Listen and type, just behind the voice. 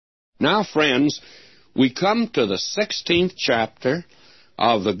Now, friends, we come to the 16th chapter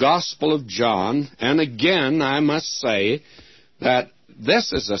of the Gospel of John, and again I must say that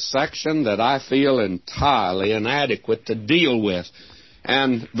this is a section that I feel entirely inadequate to deal with.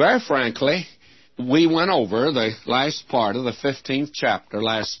 And very frankly, we went over the last part of the 15th chapter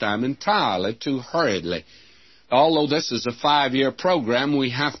last time entirely too hurriedly. Although this is a 5-year program,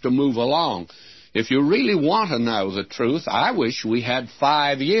 we have to move along. If you really want to know the truth, I wish we had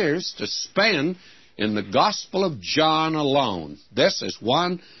 5 years to spend in the Gospel of John alone. This is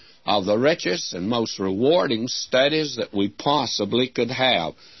one of the richest and most rewarding studies that we possibly could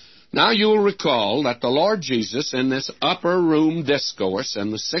have. Now you'll recall that the Lord Jesus in this upper room discourse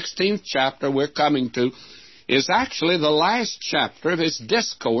in the 16th chapter we're coming to is actually the last chapter of his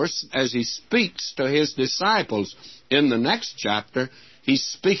discourse as he speaks to his disciples. In the next chapter, he's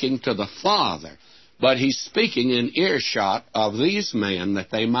speaking to the Father, but he's speaking in earshot of these men that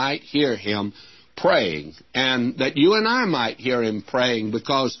they might hear him praying, and that you and I might hear him praying,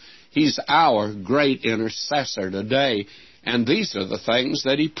 because he's our great intercessor today, and these are the things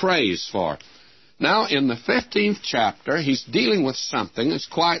that he prays for. Now, in the 15th chapter, he's dealing with something that's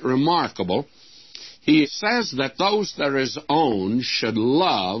quite remarkable. He says that those that are his own should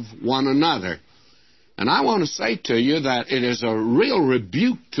love one another. And I want to say to you that it is a real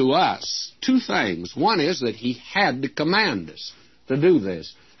rebuke to us. Two things. One is that he had to command us to do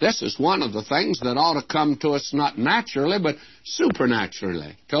this. This is one of the things that ought to come to us not naturally, but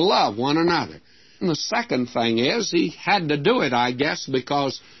supernaturally, to love one another. And the second thing is he had to do it, I guess,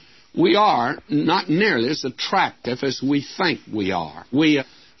 because we are not nearly as attractive as we think we are. We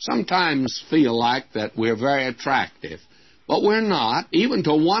sometimes feel like that we're very attractive, but we're not, even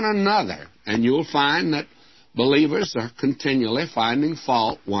to one another. And you'll find that believers are continually finding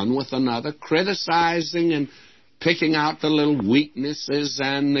fault one with another, criticizing and picking out the little weaknesses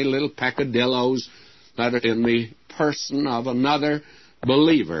and the little peccadillos that are in the person of another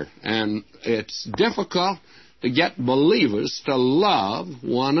believer. And it's difficult to get believers to love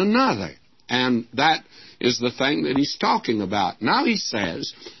one another. And that is the thing that he's talking about. Now he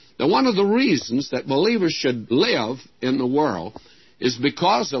says that one of the reasons that believers should live in the world is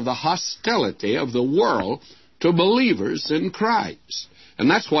because of the hostility of the world to believers in Christ. And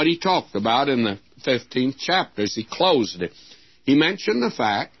that's what he talked about in the 15th chapter as he closed it. He mentioned the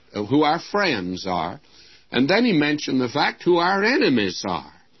fact of who our friends are, and then he mentioned the fact who our enemies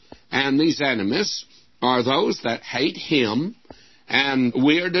are. And these enemies are those that hate him, and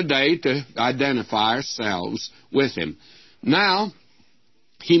we are today to identify ourselves with him. Now,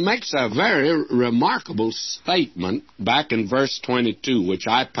 he makes a very remarkable statement back in verse 22, which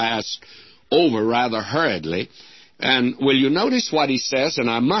I passed over rather hurriedly. And will you notice what he says? And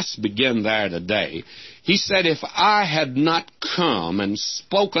I must begin there today. He said, if I had not come and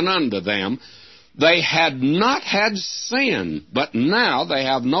spoken unto them, they had not had sin, but now they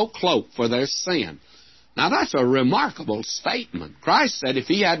have no cloak for their sin. Now that's a remarkable statement. Christ said if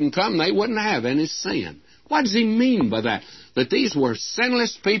he hadn't come, they wouldn't have any sin. What does he mean by that? That these were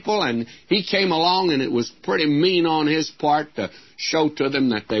sinless people and he came along and it was pretty mean on his part to show to them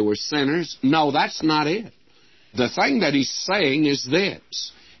that they were sinners? No, that's not it. The thing that he's saying is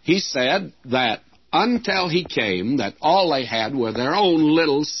this. He said that until he came, that all they had were their own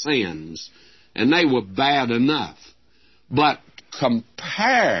little sins, and they were bad enough. But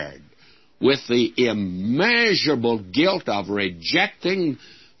compared with the immeasurable guilt of rejecting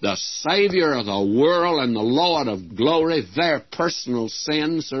the Savior of the world and the Lord of glory, their personal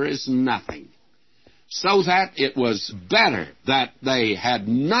sins, there is nothing. So that it was better that they had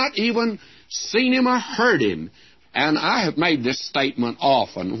not even seen him or heard him. And I have made this statement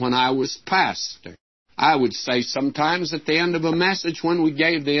often when I was pastor. I would say sometimes at the end of a message when we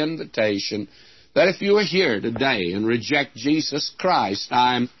gave the invitation that if you are here today and reject Jesus Christ,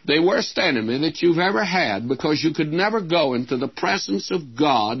 I'm the worst enemy that you've ever had, because you could never go into the presence of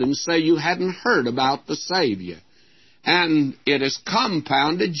God and say you hadn't heard about the Savior. And it has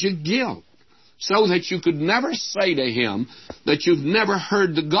compounded your guilt, so that you could never say to him that you've never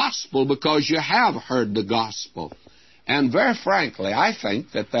heard the gospel, because you have heard the gospel. And very frankly, I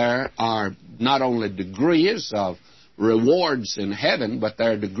think that there are not only degrees of rewards in heaven, but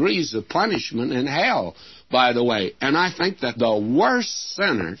there are degrees of punishment in hell, by the way. And I think that the worst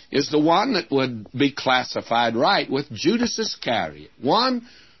sinner is the one that would be classified right with Judas Iscariot, one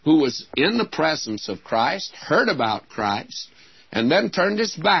who was in the presence of Christ, heard about Christ, and then turned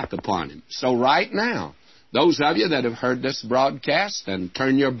his back upon him. So right now, those of you that have heard this broadcast and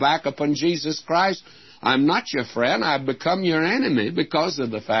turn your back upon Jesus Christ, I'm not your friend. I've become your enemy because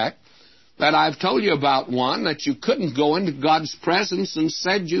of the fact that I've told you about one that you couldn't go into God's presence and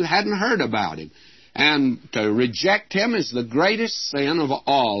said you hadn't heard about him. And to reject him is the greatest sin of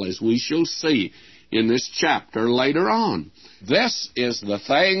all, as we shall see in this chapter later on. This is the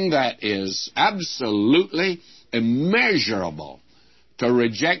thing that is absolutely immeasurable, to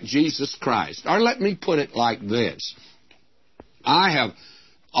reject Jesus Christ. Or let me put it like this. I have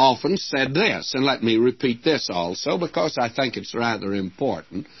often said this, and let me repeat this also, because I think it's rather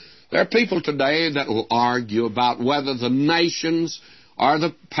important. There are people today that will argue about whether the nations or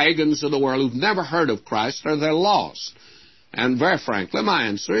the pagans of the world who've never heard of Christ, are they lost? And very frankly, my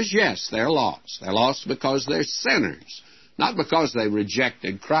answer is yes, they're lost. They're lost because they're sinners, not because they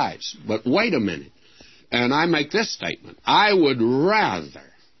rejected Christ. But wait a minute, and I make this statement. I would rather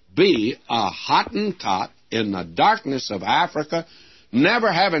be a Hottentot in the darkness of Africa,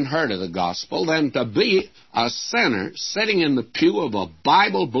 never having heard of the gospel, than to be a sinner sitting in the pew of a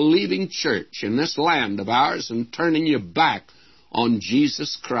Bible-believing church in this land of ours and turning your back on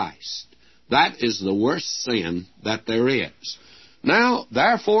Jesus Christ. That is the worst sin that there is. Now,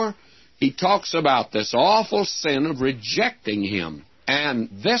 therefore, he talks about this awful sin of rejecting him, and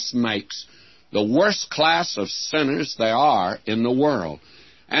this makes the worst class of sinners there are in the world.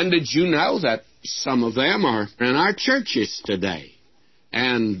 And did you know that some of them are in our churches today?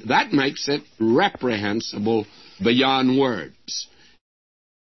 And that makes it reprehensible beyond words.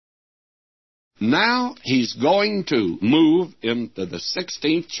 Now he's going to move into the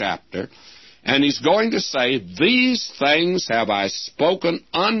 16th chapter, and he's going to say, "These things have I spoken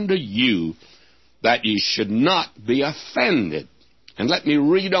unto you, that ye should not be offended." And let me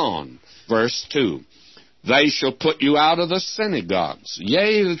read on. Verse 2. "They shall put you out of the synagogues.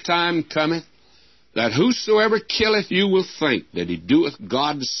 Yea, the time cometh, that whosoever killeth you will think that he doeth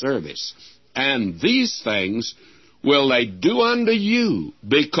God service. And these things will they do unto you,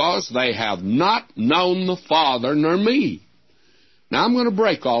 because they have not known the Father nor me." Now I'm going to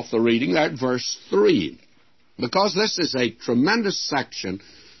break off the reading at verse 3, because this is a tremendous section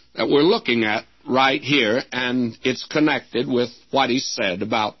that we're looking at right here, and it's connected with what he said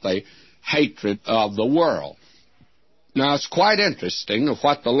about the hatred of the world. Now, it's quite interesting of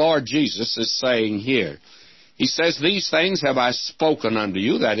what the Lord Jesus is saying here. He says, "These things have I spoken unto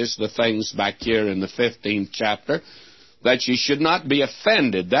you," that is the things back here in the 15th chapter, "that you should not be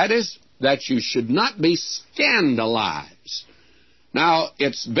offended." That is, that you should not be scandalized. Now,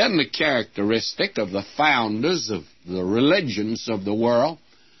 it's been the characteristic of the founders of the religions of the world.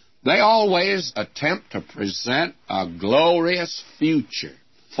 They always attempt to present a glorious future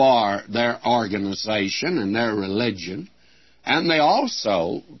for their organization and their religion. And they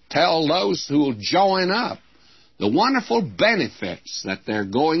also tell those who will join up the wonderful benefits that they're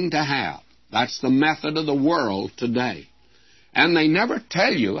going to have. That's the method of the world today. And they never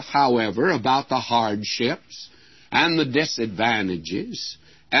tell you, however, about the hardships and the disadvantages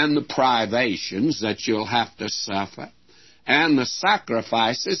and the privations that you'll have to suffer and the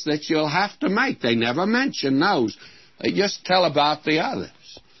sacrifices that you'll have to make. They never mention those. They just tell about the others.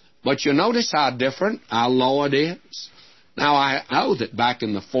 But you notice how different, how low it is? Now, I know that back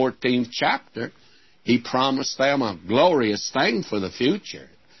in the 14th chapter, he promised them a glorious thing for the future.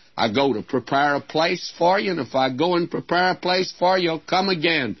 "I go to prepare a place for you, and if I go and prepare a place for you, I'll come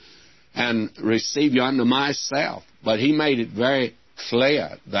again and receive you unto myself." But he made it very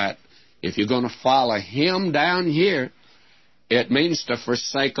clear that if you're going to follow him down here, it means to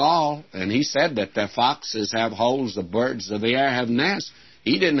forsake all. And he said that the foxes have holes, the birds of the air have nests.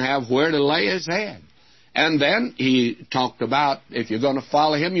 He didn't have where to lay his head. And then he talked about if you're going to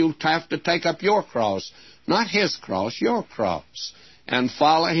follow him, you'll have to take up your cross. Not his cross, your cross. And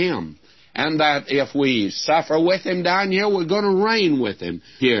follow him. And that if we suffer with him down here, we're going to reign with him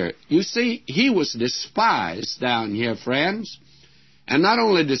here. You see, he was despised down here, friends. And not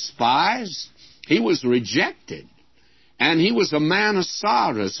only despised, he was rejected. And he was a man of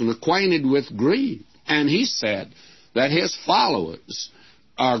sorrows and acquainted with grief. And he said that his followers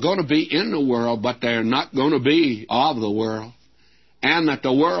are going to be in the world, but they're not going to be of the world, and that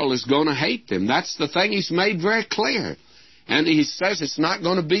the world is going to hate them. That's the thing he's made very clear. And he says it's not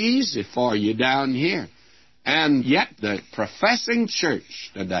going to be easy for you down here. And yet the professing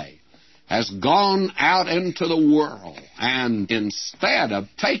church today has gone out into the world, and instead of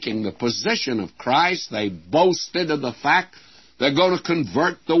taking the position of Christ, they boasted of the fact they're going to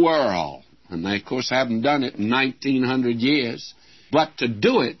convert the world. And they, of course, haven't done it in 1900 years. But to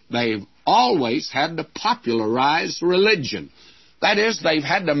do it, they've always had to popularize religion. That is, they've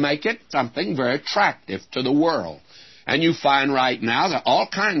had to make it something very attractive to the world. And you find right now that all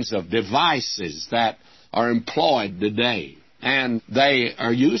kinds of devices that are employed today and they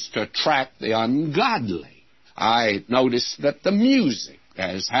are used to attract the ungodly. I noticed that the music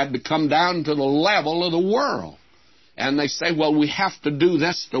has had to come down to the level of the world. And they say, well, we have to do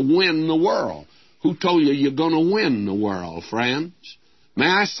this to win the world. Who told you you're going to win the world, friends? May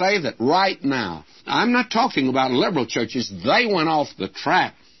I say that right now, I'm not talking about liberal churches. They went off the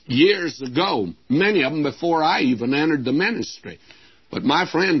track years ago, many of them before I even entered the ministry. But my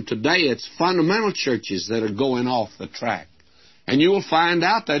friend, today it's fundamental churches that are going off the track. And you will find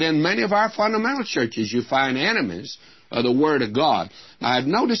out that in many of our fundamental churches you find enemies of the Word of God. I've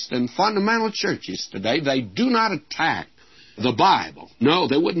noticed in fundamental churches today, they do not attack the Bible. No,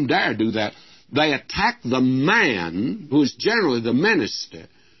 they wouldn't dare do that. They attack the man, who is generally the minister,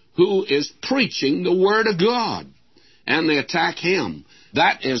 who is preaching the Word of God. And they attack him.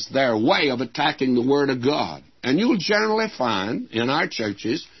 That is their way of attacking the Word of God. And you'll generally find in our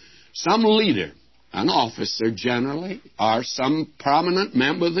churches some leader, an officer generally, or some prominent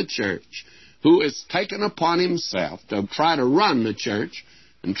member of the church, who has taken upon himself to try to run the church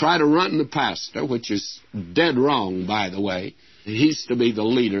and try to run the pastor, which is dead wrong, by the way. He's to be the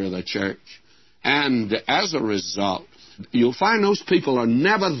leader of the church. And as a result, you'll find those people are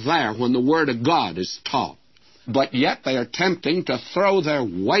never there when the Word of God is taught. But yet they are attempting to throw their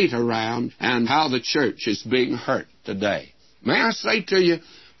weight around and how the church is being hurt today. May I say to you,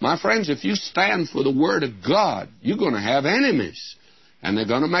 my friends, if you stand for the Word of God, you're going to have enemies. And they're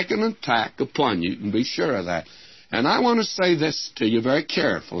going to make an attack upon you, and be sure of that. And I want to say this to you very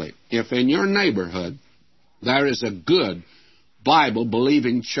carefully. If in your neighborhood there is a good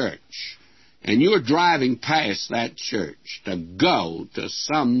Bible-believing church, and you're driving past that church to go to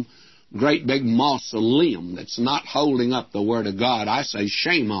some great big mausoleum that's not holding up the Word of God, I say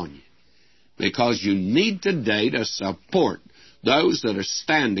shame on you. Because you need today to support those that are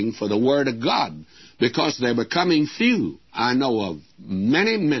standing for the Word of God, because they're becoming few. I know of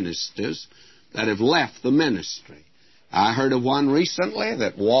many ministers that have left the ministry. I heard of one recently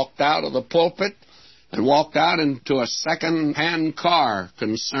that walked out of the pulpit and walked out into a second-hand car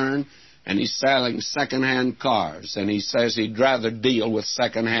concern, and he's selling second-hand cars. And he says he'd rather deal with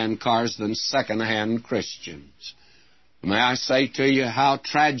second-hand cars than second-hand Christians. May I say to you how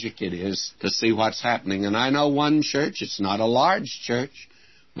tragic it is to see what's happening. And I know one church, it's not a large church,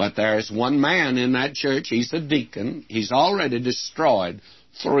 but there's one man in that church, he's a deacon. He's already destroyed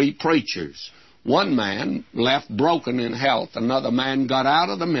 3 preachers. One man left broken in health. Another man got out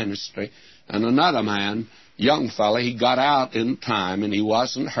of the ministry. And another man, young fella, he got out in time and he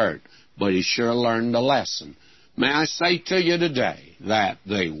wasn't hurt. But he sure learned a lesson. May I say to you today that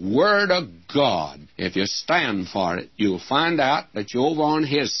the Word of God, if you stand for it, you'll find out that you're over on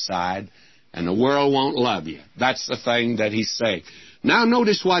His side and the world won't love you. That's the thing that He's saying. Now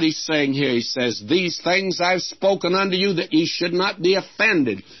notice what He's saying here. He says, these things I've spoken unto you that ye should not be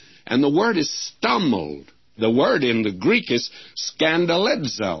offended. And the word is stumbled. The word in the Greek is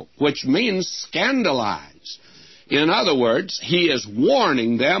scandalizo, which means scandalize. In other words, He is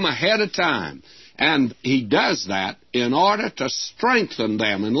warning them ahead of time. And He does that in order to strengthen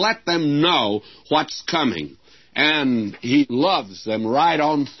them and let them know what's coming. And He loves them right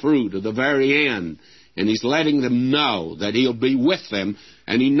on through to the very end. And He's letting them know that He'll be with them,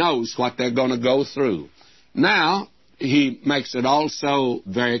 and He knows what they're going to go through. Now, He makes it also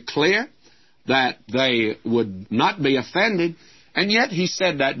very clear that they would not be offended. And yet He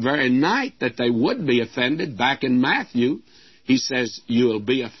said that very night that they would be offended. Back in Matthew, He says, you'll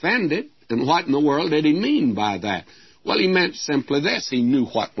be offended. And what in the world did He mean by that? Well, He meant simply this. He knew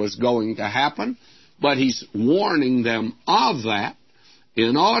what was going to happen, but He's warning them of that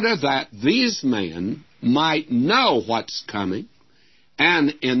in order that these men might know what's coming.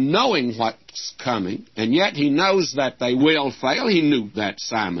 And in knowing what's coming, and yet He knows that they will fail. He knew that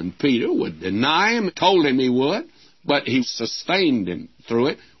Simon Peter would deny Him, told him he would, but He sustained him through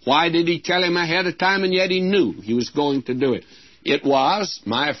it. Why did He tell him ahead of time, and yet He knew He was going to do it? It was,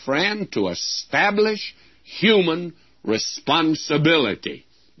 my friend, to establish human responsibility,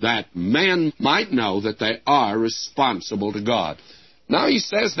 that men might know that they are responsible to God. Now He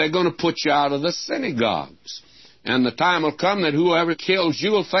says they're going to put you out of the synagogues. And the time will come that whoever kills you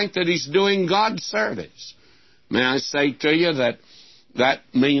will think that he's doing God's service. May I say to you that that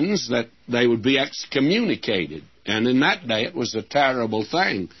means that they would be excommunicated. And in that day it was a terrible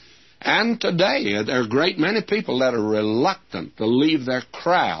thing. And today there are a great many people that are reluctant to leave their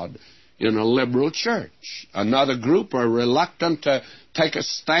crowd in a liberal church. Another group are reluctant to take a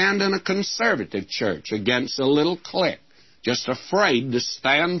stand in a conservative church against a little clique, just afraid to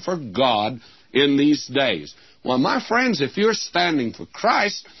stand for God in these days. Well, my friends, if you're standing for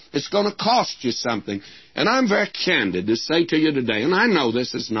Christ, it's going to cost you something. And I'm very candid to say to you today, and I know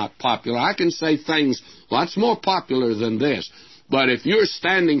this is not popular. I can say things lots more popular than this. But if you're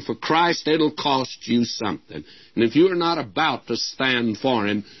standing for Christ, it'll cost you something. And if you're not about to stand for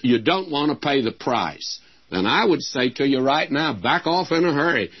Him, you don't want to pay the price, then I would say to you right now, back off in a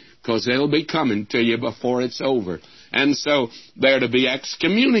hurry, because they'll be coming to you before it's over. And so they're to be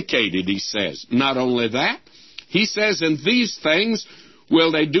excommunicated, he says. Not only that, he says, and these things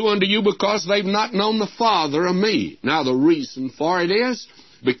will they do unto you because they've not known the Father or me. Now the reason for it is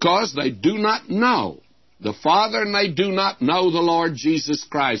because they do not know the Father, and they do not know the Lord Jesus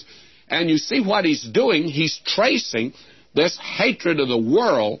Christ. And you see what he's doing? He's tracing this hatred of the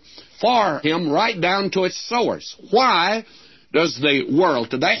world for him right down to its source. Why does the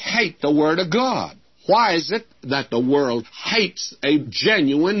world today hate the Word of God? Why is it that the world hates a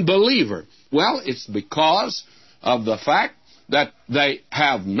genuine believer? Well, it's because of the fact that they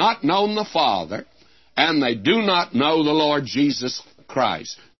have not known the Father, and they do not know the Lord Jesus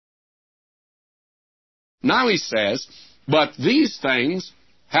Christ. Now he says, but these things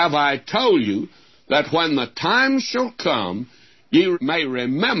have I told you, that when the time shall come, ye may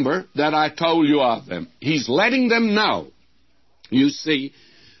remember that I told you of them. He's letting them know, you see,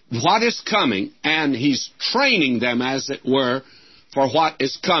 what is coming, and he's training them, as it were, for what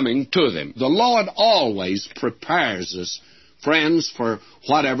is coming to them. The Lord always prepares us, friends, for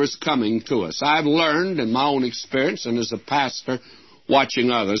whatever's coming to us. I've learned in my own experience and as a pastor watching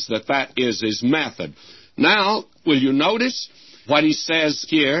others that is his method. Now, will you notice what he says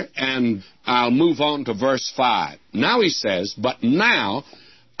here? And I'll move on to verse 5. Now he says, but now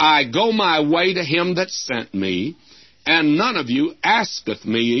I go my way to him that sent me, and none of you asketh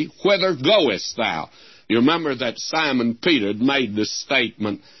me, whither goest thou? You remember that Simon Peter had made this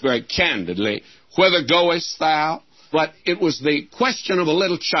statement very candidly, whither goest thou? But it was the question of a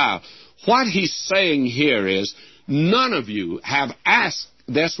little child. What he's saying here is, none of you have asked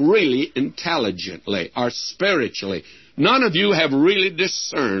this really intelligently or spiritually. None of you have really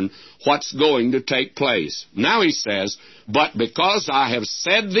discerned what's going to take place. Now he says, but because I have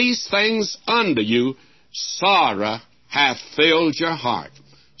said these things unto you, sorrow hath filled your heart.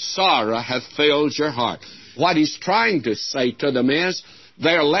 Sorrow hath filled your heart. What he's trying to say to them is,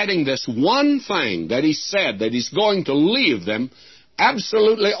 they're letting this one thing that he said, that he's going to leave them,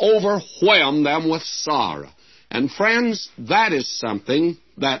 absolutely overwhelm them with sorrow. And friends, that is something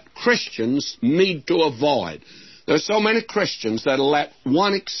that Christians need to avoid. There's so many Christians that let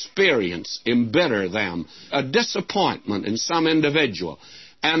one experience embitter them, a disappointment in some individual.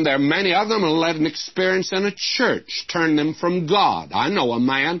 And there are many of them who let an experience in a church turn them from God. I know a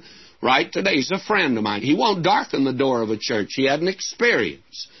man right today, he's a friend of mine. He won't darken the door of a church. He had an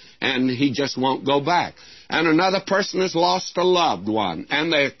experience, and he just won't go back. And another person has lost a loved one,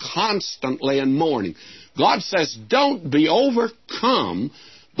 and they're constantly in mourning. God says, don't be overcome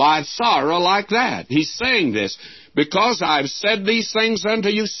by sorrow like that. He's saying this, because I've said these things unto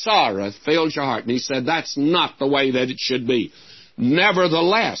you, sorrow filled your heart. And he said, that's not the way that it should be.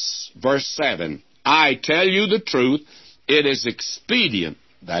 Nevertheless, verse 7, I tell you the truth, it is expedient,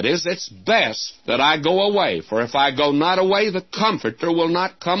 that is, it's best that I go away. For if I go not away, the Comforter will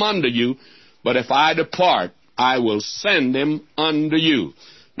not come unto you. But if I depart, I will send him unto you.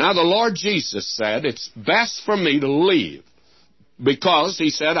 Now, the Lord Jesus said, it's best for me to leave, because he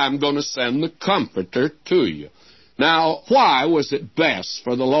said, I'm going to send the Comforter to you. Now, why was it best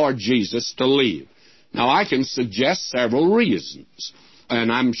for the Lord Jesus to leave? Now, I can suggest several reasons,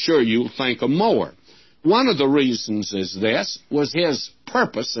 and I'm sure you'll think of more. One of the reasons is this, was his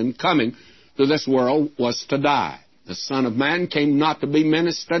purpose in coming to this world was to die. The Son of Man came not to be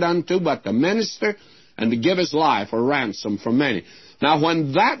ministered unto, but to minister and to give his life a ransom for many. Now,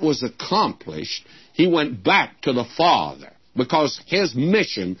 when that was accomplished, he went back to the Father, because his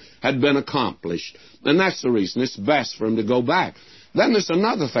mission had been accomplished. And that's the reason it's best for him to go back. Then there's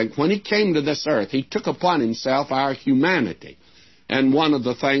another thing. When he came to this earth, he took upon himself our humanity. And one of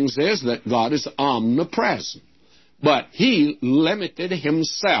the things is that God is omnipresent. But he limited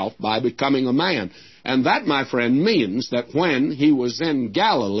himself by becoming a man. And that, my friend, means that when he was in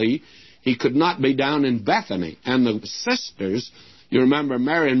Galilee, he could not be down in Bethany. And the sisters, you remember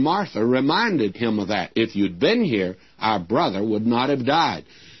Mary and Martha, reminded him of that. If you'd been here, our brother would not have died.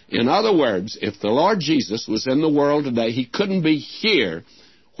 In other words, if the Lord Jesus was in the world today, he couldn't be here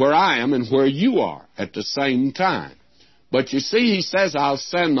where I am and where you are at the same time. But you see, he says, I'll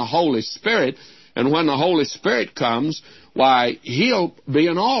send the Holy Spirit, and when the Holy Spirit comes, why, he'll be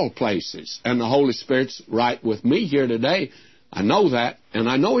in all places. And the Holy Spirit's right with me here today. I know that, and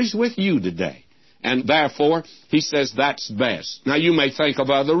I know he's with you today. And therefore, he says that's best. Now, you may think of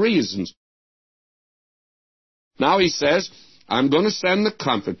other reasons. Now he says, I'm going to send the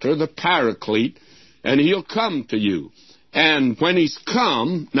Comforter, the Paraclete, and he'll come to you. And when he's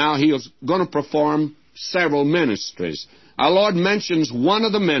come, now he's going to perform several ministries. Our Lord mentions one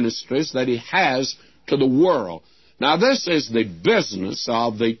of the ministries that he has to the world. Now this is the business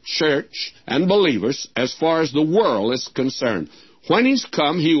of the church and believers as far as the world is concerned. When he's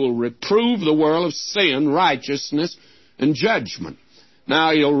come, he will reprove the world of sin, righteousness, and judgment.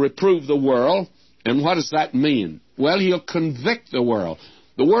 Now he'll reprove the world, and what does that mean? Well, he'll convict the world.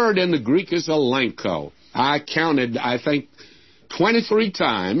 The word in the Greek is elenko. I counted, I think, 23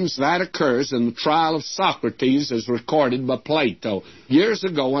 times that occurs in the trial of Socrates as recorded by Plato. Years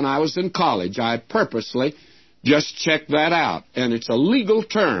ago when I was in college, I purposely just checked that out. And it's a legal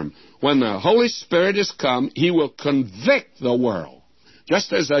term. When the Holy Spirit has come, he will convict the world,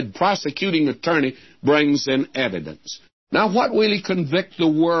 just as a prosecuting attorney brings in evidence. Now, what will he convict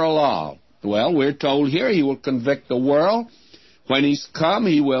the world of? Well, we're told here he will convict the world. When he's come,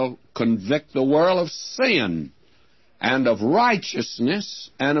 he will convict the world of sin and of righteousness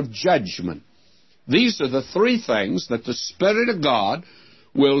and of judgment. These are the three things that the Spirit of God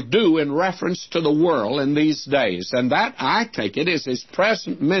will do in reference to the world in these days. And that, I take it, is his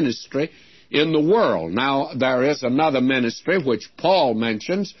present ministry in the world. Now, there is another ministry which Paul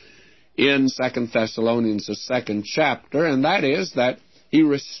mentions in 2 Thessalonians, the 2nd chapter, and that is that he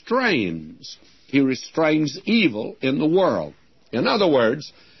restrains evil in the world. In other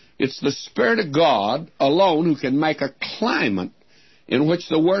words, it's the Spirit of God alone who can make a climate in which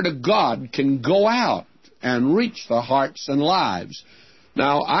the Word of God can go out and reach the hearts and lives.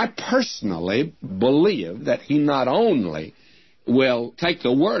 Now, I personally believe that he not only will take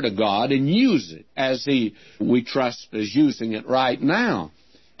the Word of God and use it as we trust, is using it right now,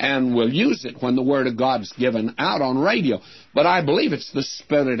 and will use it when the Word of God is given out on radio. But I believe it's the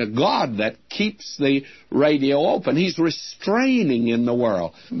Spirit of God that keeps the radio open. He's restraining in the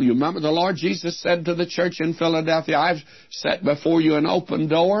world. You remember the Lord Jesus said to the church in Philadelphia, I've set before you an open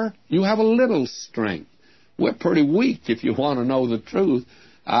door. You have a little strength. We're pretty weak, if you want to know the truth.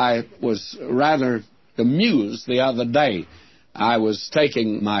 I was rather amused the other day. I was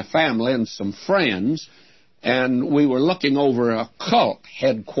taking my family and some friends, and we were looking over a cult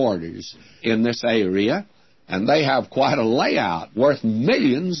headquarters in this area, and they have quite a layout worth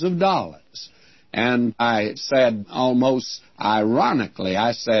millions of dollars. And I said, almost ironically,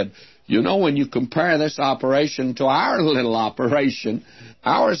 I said, you know, when you compare this operation to our little operation,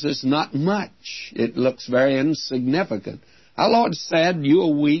 ours is not much. It looks very insignificant. Our Lord said, you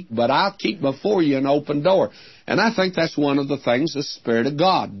are weak, but I'll keep before you an open door. And I think that's one of the things the Spirit of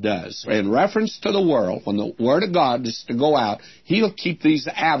God does. In reference to the world, when the Word of God is to go out, he'll keep these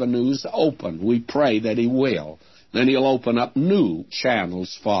avenues open. We pray that he will. Then he'll open up new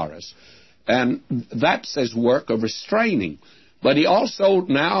channels for us. And that's his work of restraining. But he also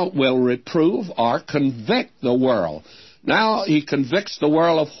now will reprove or convict the world. Now he convicts the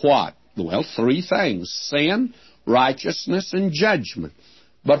world of what? Well, three things: sin, righteousness, and judgment.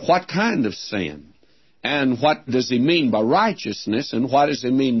 But what kind of sin? And what does he mean by righteousness, and what does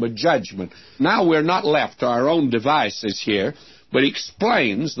he mean by judgment? Now we're not left to our own devices here, but he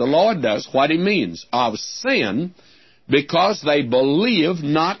explains, the Lord does, what he means. Of sin, because they believe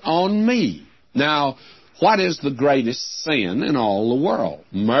not on me. Now, what is the greatest sin in all the world?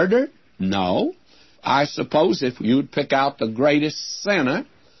 Murder? No. I suppose if you'd pick out the greatest sinner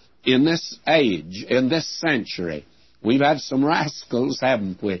in this age, in this century. We've had some rascals,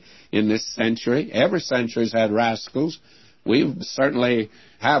 haven't we, in this century? Every century's had rascals. We certainly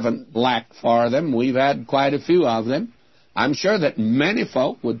haven't lacked for them. We've had quite a few of them. I'm sure that many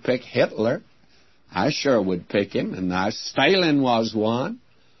folk would pick Hitler. I sure would pick him. And Stalin was one.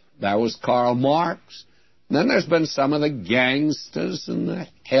 There was Karl Marx. Then there's been some of the gangsters and the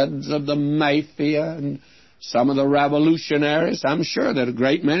heads of the mafia and some of the revolutionaries. I'm sure that a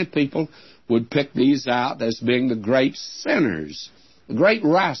great many people would pick these out as being the great sinners, the great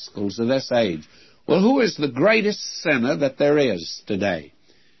rascals of this age. Well, who is the greatest sinner that there is today?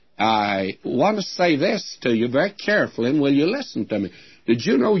 I want to say this to you very carefully, and will you listen to me? Did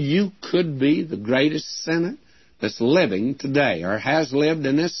you know you could be the greatest sinner that's living today or has lived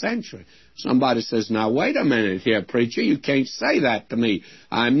in this century? Somebody says, now, wait a minute here, preacher. You can't say that to me.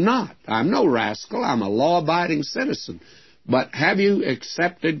 I'm not. I'm no rascal. I'm a law-abiding citizen. But have you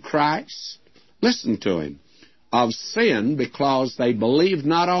accepted Christ? Listen to him. Of sin, because they believe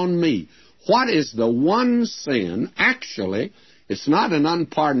not on me. What is the one sin? Actually, it's not an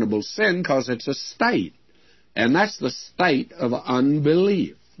unpardonable sin because it's a state. And that's the state of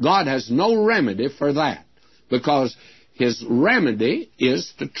unbelief. God has no remedy for that, because His remedy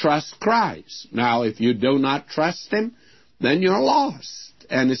is to trust Christ. Now, if you do not trust Him, then you're lost.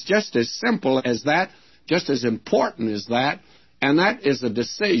 And it's just as simple as that, just as important as that, and that is a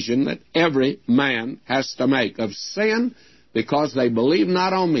decision that every man has to make of sin, because they believe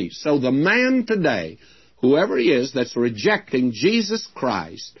not on me. So the man today, whoever he is that's rejecting Jesus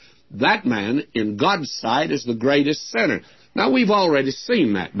Christ, that man in God's sight is the greatest sinner. Now, we've already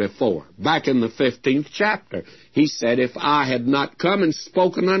seen that before. Back in the 15th chapter, He said, if I had not come and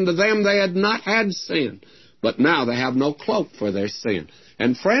spoken unto them, they had not had sin. But now they have no cloak for their sin.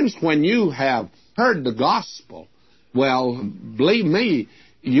 And friends, when you have heard the gospel, well, believe me,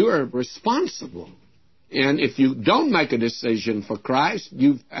 you're responsible. And if you don't make a decision for Christ,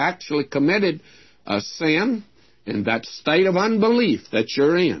 you've actually committed a sin in that state of unbelief that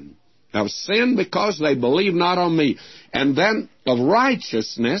you're in. Of sin because they believe not on me. And then of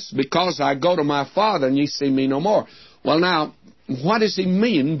righteousness because I go to my Father and ye see me no more. Well, now, what does He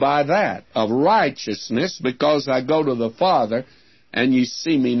mean by that? Of righteousness because I go to the Father and ye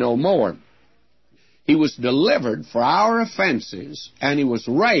see me no more. He was delivered for our offenses, and He was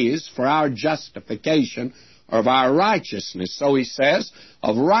raised for our justification of our righteousness. So He says,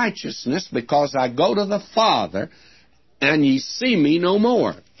 of righteousness because I go to the Father, and ye see me no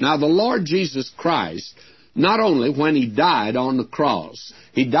more. Now, the Lord Jesus Christ, not only when He died on the cross,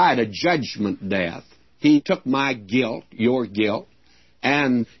 He died a judgment death. He took my guilt, your guilt,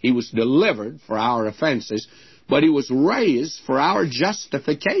 and He was delivered for our offenses, but He was raised for our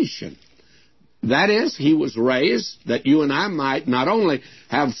justification. That is, He was raised that you and I might not only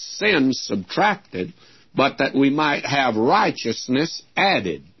have sin subtracted, but that we might have righteousness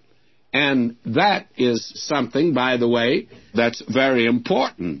added. And that is something, by the way, that's very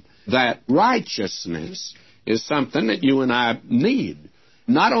important. That righteousness is something that you and I need.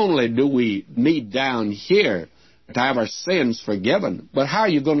 Not only do we need down here to have our sins forgiven, but how are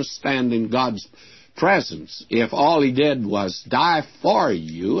you going to stand in God's presence if all He did was die for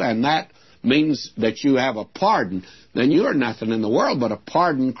you, and that means that you have a pardon? Then you're nothing in the world but a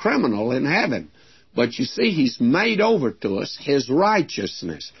pardoned criminal in heaven. But you see, He's made over to us His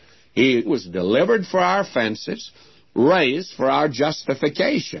righteousness. He was delivered for our offenses, raised for our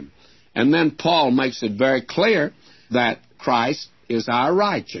justification. And then Paul makes it very clear that Christ is our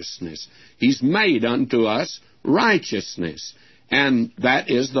righteousness. He's made unto us righteousness. And that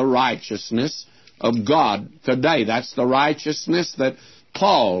is the righteousness of God today. That's the righteousness that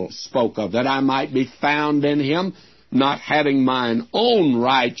Paul spoke of, that I might be found in Him, not having mine own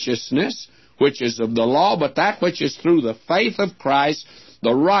righteousness, which is of the law, but that which is through the faith of Christ,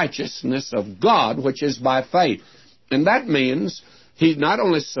 the righteousness of God, which is by faith. And that means He not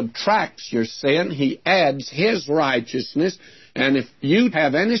only subtracts your sin, He adds His righteousness. And if you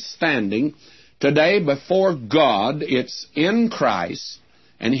have any standing today before God, it's in Christ,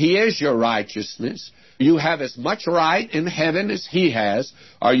 and He is your righteousness. You have as much right in heaven as He has,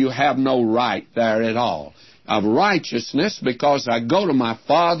 or you have no right there at all. Of righteousness, because I go to my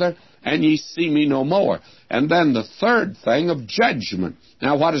Father, and ye see me no more. And then the third thing, of judgment.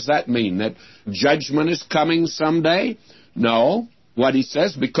 Now, what does that mean? That judgment is coming someday? No. What he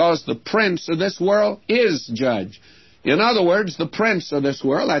says, because the prince of this world is judged. In other words, the prince of this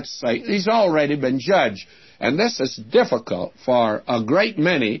world, that's Satan, he's already been judged. And this is difficult for a great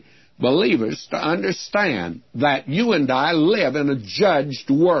many believers to understand, that you and I live in a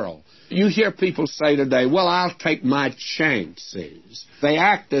judged world. You hear people say today, well, I'll take my chances. They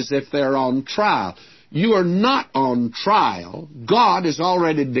act as if they're on trial. You are not on trial. God has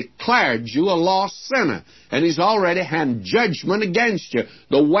already declared you a lost sinner, and He's already had judgment against you.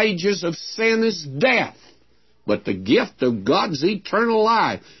 The wages of sin is death, but the gift of God's eternal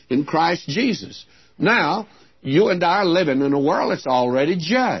life in Christ Jesus. Now, you and I are living in a world that's already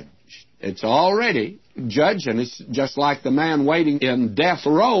judged. It's already judged, and it's just like the man waiting in death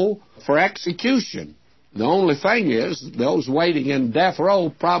row for execution. The only thing is, those waiting in death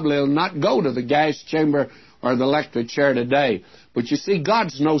row probably will not go to the gas chamber or the electric chair today. But you see,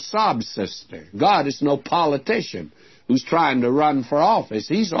 God's no sob sister. God is no politician who's trying to run for office.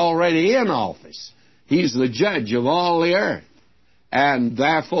 He's already in office. He's the judge of all the earth. And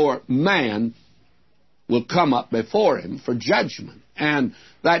therefore, man will come up before Him for judgment. And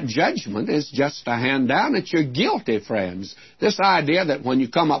that judgment is just a hand down that you're guilty, friends. This idea that when you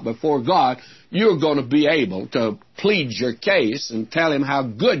come up before God, you're going to be able to plead your case and tell Him how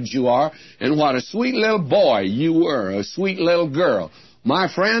good you are and what a sweet little boy you were, a sweet little girl.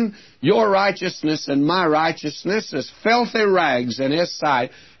 My friend, your righteousness and my righteousness is filthy rags in His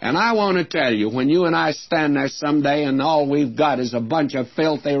sight. And I want to tell you, when you and I stand there someday and all we've got is a bunch of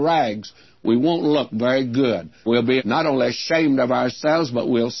filthy rags, we won't look very good. We'll be not only ashamed of ourselves, but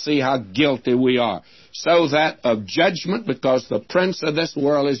we'll see how guilty we are. So that of judgment, because the prince of this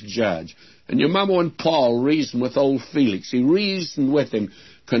world is judged. And you remember when Paul reasoned with old Felix, he reasoned with him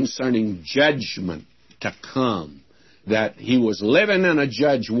concerning judgment to come, that he was living in a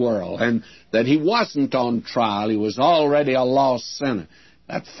judge world, and that he wasn't on trial, he was already a lost sinner.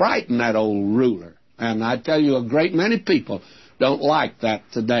 That frightened that old ruler. And I tell you, a great many people don't like that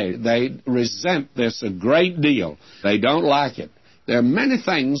today. They resent this a great deal. They don't like it. There are many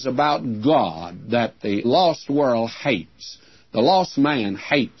things about God that the lost world hates. The lost man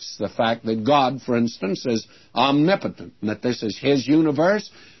hates the fact that God, for instance, is omnipotent, and that this is His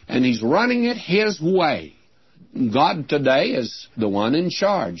universe, and He's running it His way. God today is the one in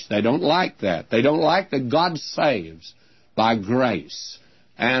charge. They don't like that. They don't like that God saves by grace,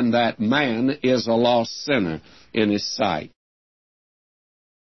 and that man is a lost sinner in His sight.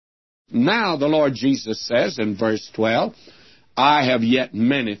 Now the Lord Jesus says in verse 12, I have yet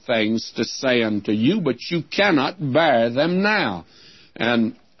many things to say unto you, but you cannot bear them now.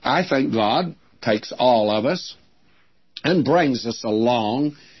 And I think God takes all of us and brings us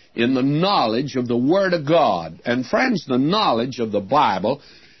along in the knowledge of the Word of God. And friends, the knowledge of the Bible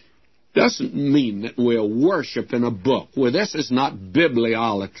doesn't mean that we'll worship in a book. Well, this is not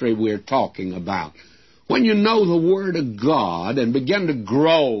bibliolatry we're talking about. When you know the Word of God and begin to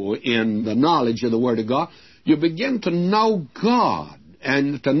grow in the knowledge of the Word of God, you begin to know God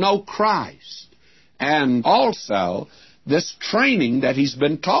and to know Christ. And also, this training that He's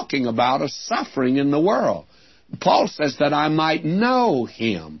been talking about of suffering in the world. Paul says that I might know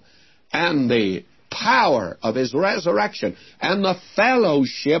Him and the power of His resurrection and the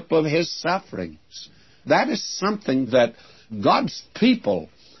fellowship of His sufferings. That is something that God's people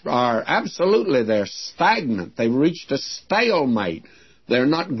are absolutely, they're stagnant. They've reached a stalemate. They're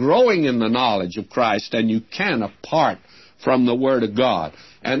not growing in the knowledge of Christ, and you can apart from the Word of God.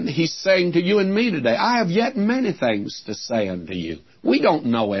 And He's saying to you and me today, I have yet many things to say unto you. We don't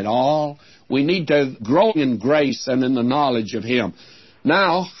know it all. We need to grow in grace and in the knowledge of Him.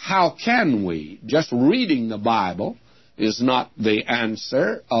 Now, how can we? Just reading the Bible is not the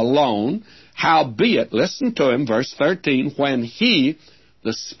answer alone. Howbeit, listen to him, verse 13, when He,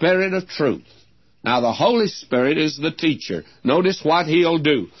 the Spirit of truth. Now, the Holy Spirit is the teacher. Notice what He'll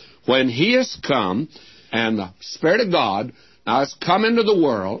do. When He has come, and the Spirit of God now has come into the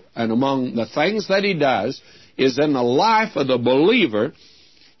world, and among the things that He does is in the life of the believer,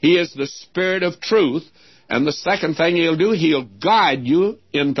 He is the Spirit of truth. And the second thing He'll do, He'll guide you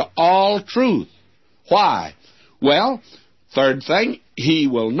into all truth. Why? Well, third thing, He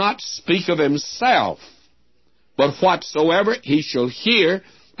will not speak of Himself, but whatsoever He shall hear,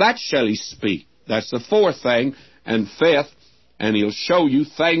 that shall He speak. That's the fourth thing. And fifth, and He'll show you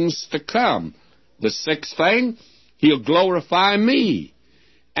things to come. The sixth thing, He'll glorify me.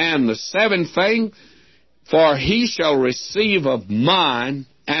 And the seventh thing, for He shall receive of mine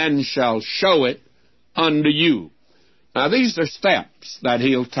and shall show it unto you. Now, these are steps that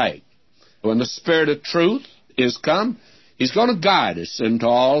He'll take. When the Spirit of truth is come, He's going to guide us into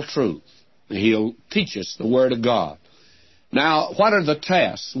all truth. He'll teach us the Word of God. Now, what are the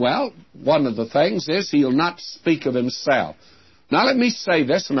tests? Well, one of the things is He'll not speak of Himself. Now, let me say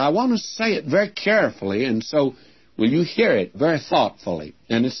this, and I want to say it very carefully, and so will you hear it very thoughtfully?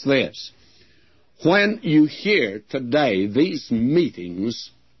 And it's this. When you hear today these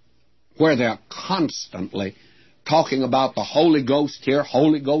meetings where they're constantly talking about the Holy Ghost here,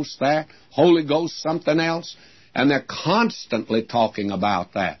 Holy Ghost there, Holy Ghost something else, and they're constantly talking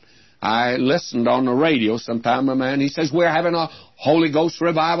about that. I listened on the radio sometime, a man, he says, we're having a Holy Ghost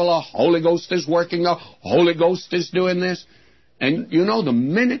revival, a Holy Ghost is working, a Holy Ghost is doing this. And you know, the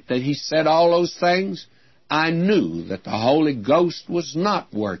minute that he said all those things, I knew that the Holy Ghost was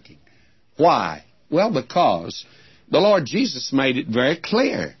not working. Why? Well, because the Lord Jesus made it very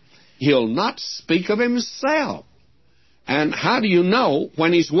clear. He'll not speak of Himself. And how do you know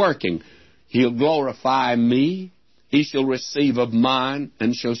when He's working? He'll glorify me. He shall receive of mine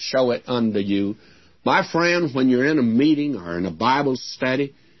and shall show it unto you. My friend, when you're in a meeting or in a Bible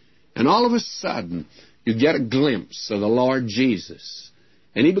study, and all of a sudden you get a glimpse of the Lord Jesus,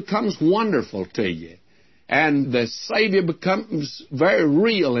 and He becomes wonderful to you, and the Savior becomes very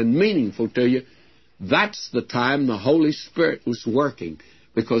real and meaningful to you, that's the time the Holy Spirit was working,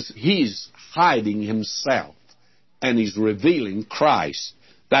 because He's hiding Himself, and He's revealing Christ.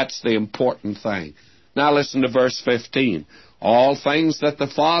 That's the important thing. Now listen to verse 15. All things that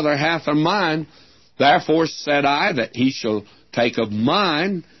the Father hath are mine. Therefore said I that he shall take of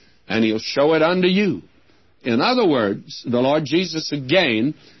mine, and he'll show it unto you. In other words, the Lord Jesus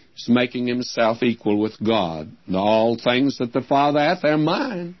again is making himself equal with God. All things that the Father hath, they're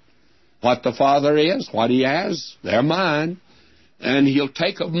mine. What the Father is, what he has, they're mine. And he'll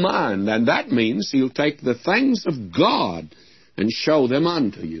take of mine. And that means he'll take the things of God and show them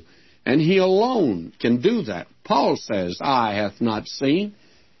unto you. And he alone can do that. Paul says, eye hath not seen,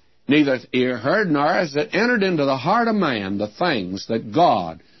 neither ear heard, nor has it entered into the heart of man the things that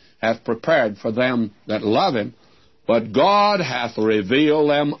God hath prepared for them that love him. But God hath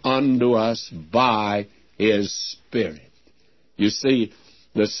revealed them unto us by his Spirit. You see,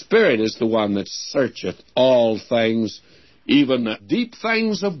 the Spirit is the one that searcheth all things, even the deep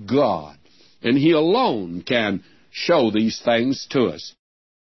things of God. And he alone can show these things to us.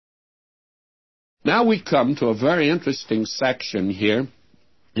 Now we come to a very interesting section here.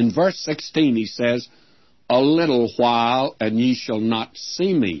 In verse 16 he says, a little while, and ye shall not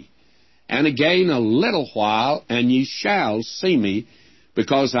see me. And again a little while, and ye shall see me,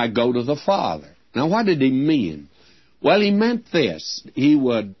 because I go to the Father. Now what did he mean? Well, he meant this. He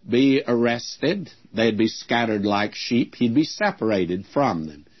would be arrested. They'd be scattered like sheep. He'd be separated from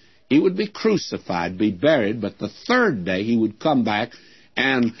them. He would be crucified, be buried, but the third day he would come back,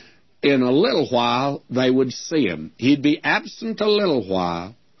 and in a little while they would see him. He'd be absent a little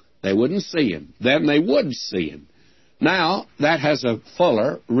while. They wouldn't see him. Then they would see him. Now, that has a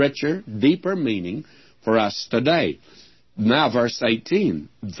fuller, richer, deeper meaning for us today. Now, verse 18.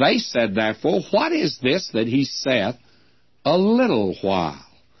 They said, therefore, what is this that he saith, a little while?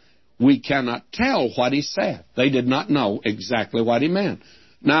 We cannot tell what he said. They did not know exactly what he meant.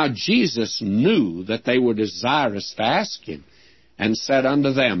 Now, Jesus knew that they were desirous to ask him, and said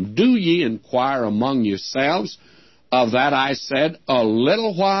unto them, do ye inquire among yourselves of that I said, a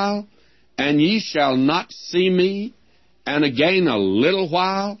little while, and ye shall not see me, and again a little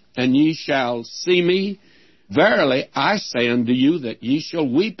while, and ye shall see me? Verily I say unto you that ye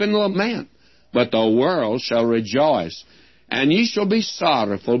shall weep and lament, but the world shall rejoice. And ye shall be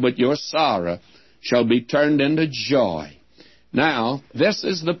sorrowful, but your sorrow shall be turned into joy. Now, this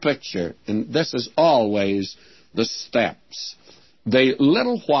is the picture, and this is always the steps. The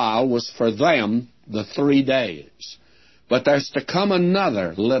little while was for them the 3 days. But there's to come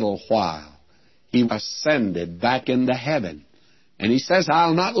another little while. He ascended back into heaven. And he says,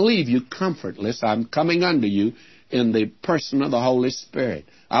 I'll not leave you comfortless. I'm coming unto you in the person of the Holy Spirit.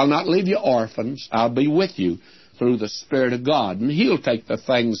 I'll not leave you orphans. I'll be with you through the Spirit of God. And he'll take the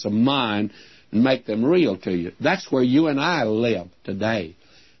things of mine and make them real to you. That's where you and I live today.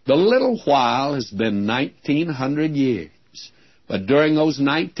 The little while has been 1900 years. But during those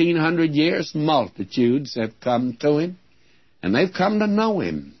 1900 years, multitudes have come to him, and they've come to know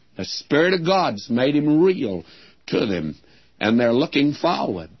him. The Spirit of God's made him real to them, and they're looking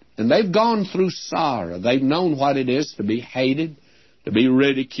forward. And they've gone through sorrow. They've known what it is to be hated, to be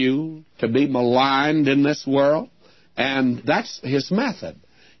ridiculed, to be maligned in this world, and that's his method.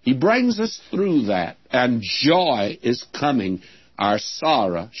 He brings us through that, and joy is coming. Our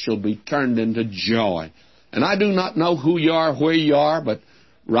sorrow shall be turned into joy. And I do not know who you are, where you are, but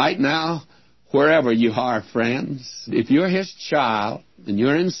right now, wherever you are, friends, if you're his child, and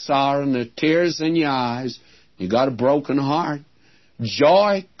you're in sorrow, and there are tears in your eyes, you got a broken heart,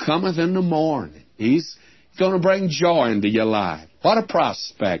 joy cometh in the morning. He's going to bring joy into your life. What a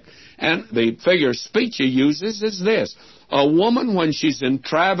prospect. And the figure of speech he uses is this. A woman, when she's in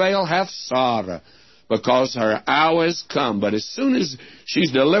travail, hath sorrow, because her hour is come. But as soon as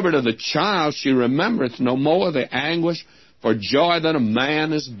she's delivered of the child, she remembereth no more the anguish for joy that a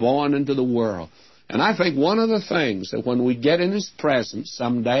man is born into the world. And I think one of the things that when we get in his presence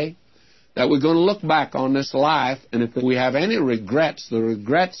someday, that we're going to look back on this life, and if we have any regrets, the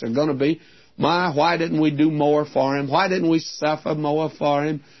regrets are going to be, why didn't we do more for him? Why didn't we suffer more for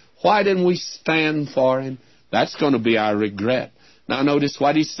him? Why didn't we stand for him? That's going to be our regret. Now notice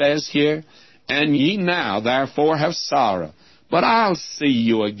what he says here. And ye now therefore have sorrow, but I'll see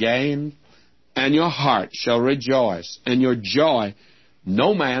you again, and your heart shall rejoice, and your joy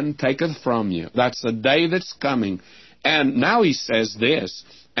no man taketh from you. That's the day that's coming. And now he says this,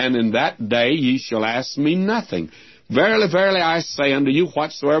 and in that day ye shall ask me nothing. Verily, verily, I say unto you,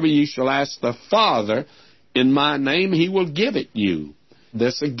 whatsoever ye shall ask the Father in my name, he will give it you.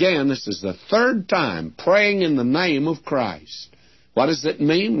 This again, this is the third time praying in the name of Christ. What does it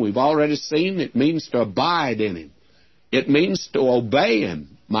mean? We've already seen it means to abide in him. It means to obey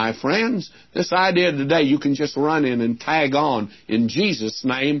him. My friends, this idea today, you can just run in and tag on in Jesus'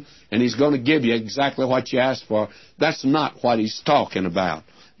 name, and He's going to give you exactly what you asked for. That's not what He's talking about.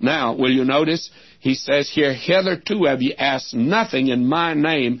 Now, will you notice? He says here, hitherto have ye asked nothing in my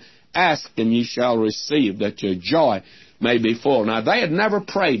name. Ask, and ye shall receive, that your joy may be full. Now, they had never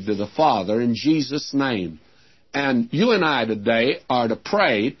prayed to the Father in Jesus' name. And you and I today are to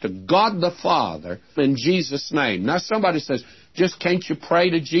pray to God the Father in Jesus' name. Now, somebody says, just can't you pray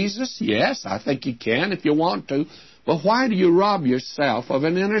to Jesus? Yes, I think you can if you want to. But why do you rob yourself of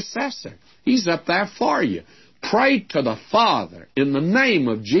an intercessor? He's up there for you. Pray to the Father in the name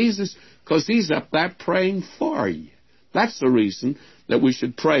of Jesus, because He's up there praying for you. That's the reason that we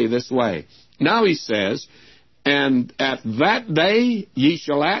should pray this way. Now He says, and at that day ye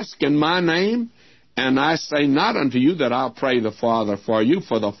shall ask in my name, and I say not unto you that I'll pray the Father for you,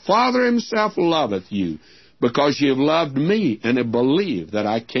 for the Father Himself loveth you, because ye have loved me, and have believed that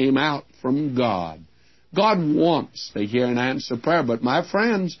I came out from God. God wants to hear and answer prayer, but my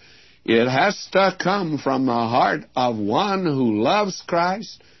friends, it has to come from the heart of one who loves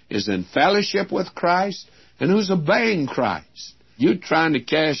Christ, is in fellowship with Christ, and who's obeying Christ. You're trying to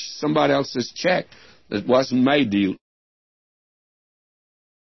cash somebody else's check that wasn't made to you.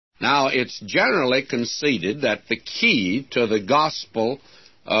 Now, it's generally conceded that the key to the Gospel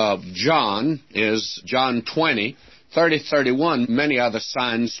of John is John 20, 30, 31. Many other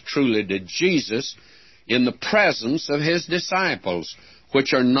signs truly did Jesus in the presence of His disciples,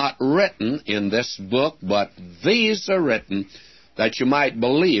 which are not written in this book, but these are written that you might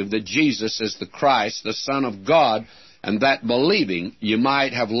believe that Jesus is the Christ, the Son of God, and that believing you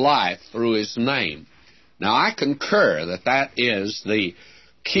might have life through His name. Now, I concur that that is the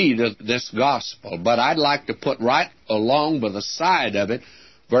key to this gospel, but I'd like to put right along by the side of it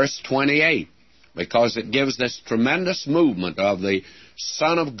verse 28, because it gives this tremendous movement of the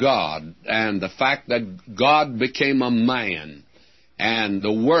Son of God and the fact that God became a man and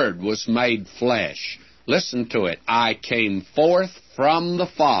the Word was made flesh. Listen to it. I came forth from the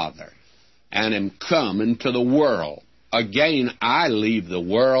Father and am come into the world. Again, I leave the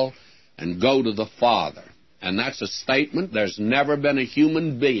world and go to the Father. And that's a statement. There's never been a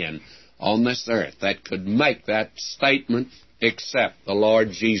human being on this earth that could make that statement except the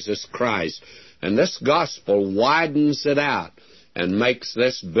Lord Jesus Christ. And this gospel widens it out and makes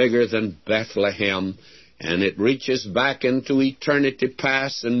this bigger than Bethlehem. And it reaches back into eternity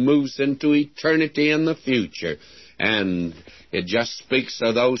past and moves into eternity in the future. And it just speaks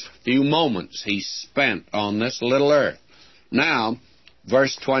of those few moments He spent on this little earth. Now,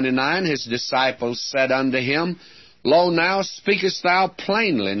 verse 29, His disciples said unto Him, Lo, now speakest thou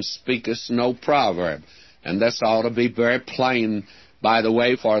plainly, and speakest no proverb. And this ought to be very plain, by the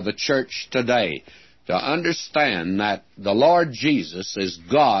way, for the church today, to understand that the Lord Jesus is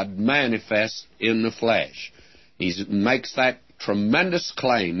God manifest in the flesh. He makes that tremendous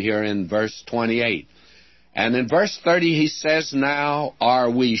claim here in verse 28. And in verse 30 He says, Now are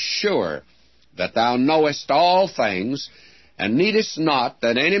we sure that thou knowest all things, and needest not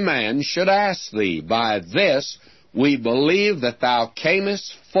that any man should ask thee. By this we believe that thou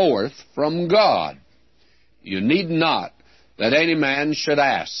camest forth from God. You need not that any man should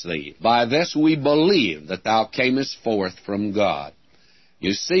ask thee. By this we believe that thou camest forth from God.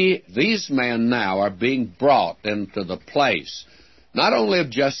 You see, these men now are being brought into the place, not only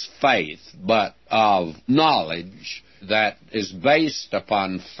of just faith, but of knowledge that is based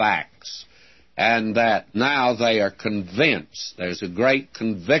upon facts, and that now they are convinced. There's a great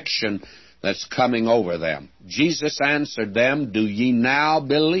conviction that's coming over them. Jesus answered them, Do ye now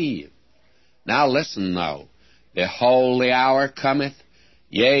believe? Now listen, though. Behold, the hour cometh,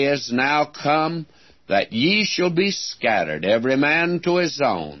 yea, is now come, that ye shall be scattered, every man to his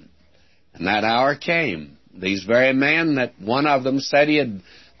own. And that hour came. These very men, that one of them said he had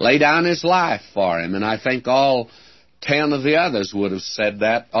laid down his life for him, and I think all 10 of the others would have said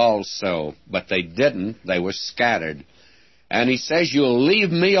that also, but they didn't. They were scattered. And He says, You'll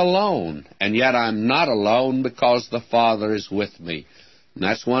leave me alone, and yet I'm not alone, because the Father is with me. And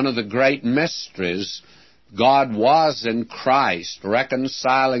that's one of the great mysteries. God was in Christ,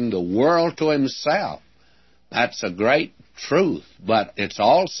 reconciling the world to Himself. That's a great truth, but it's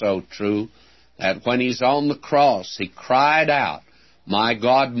also true that when He's on the cross, He cried out, my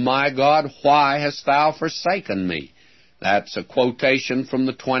God, why hast Thou forsaken me? That's a quotation from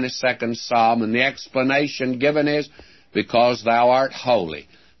the 22nd Psalm, and the explanation given is, because Thou art holy.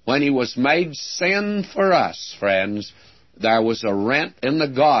 When He was made sin for us, friends, there was a rent in the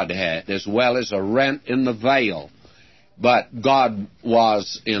Godhead as well as a rent in the veil. But God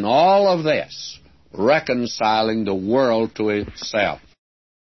was in all of this reconciling the world to Himself.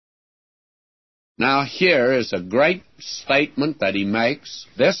 Now here is a great statement that he makes.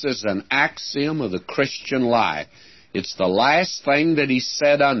 This is an axiom of the Christian life. It's the last thing that he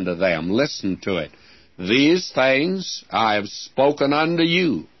said unto them. Listen to it. These things I have spoken unto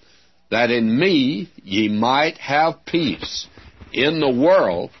you, that in me ye might have peace. In the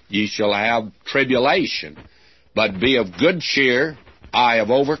world ye shall have tribulation, but be of good cheer, I have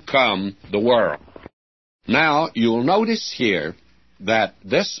overcome the world. Now, you'll notice here that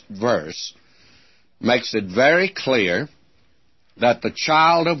this verse makes it very clear that the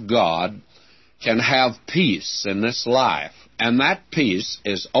child of God can have peace in this life, and that peace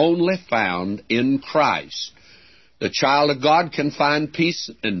is only found in Christ. The child of God can find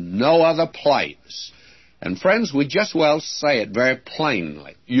peace in no other place. And friends, we just well say it very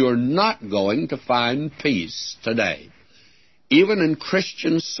plainly. You're not going to find peace today, even in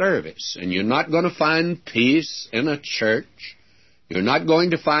Christian service. And you're not going to find peace in a church. You're not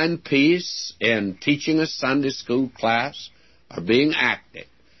going to find peace in teaching a Sunday school class or being active.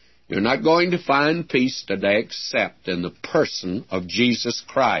 You're not going to find peace today except in the person of Jesus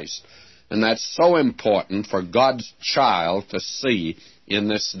Christ. And that's so important for God's child to see in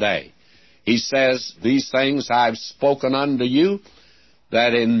this day. He says, these things I've spoken unto you,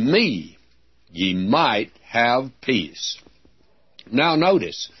 that in me ye might have peace. Now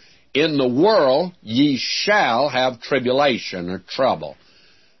notice, in the world ye shall have tribulation or trouble.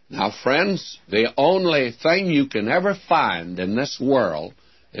 Now friends, the only thing you can ever find in this world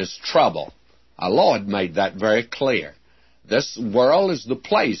is trouble. Our Lord made that very clear. This world is the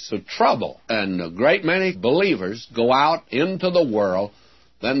place of trouble, and a great many believers go out into the world.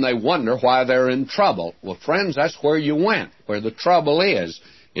 Then they wonder why they're in trouble. Well, friends, that's where you went, where the trouble is.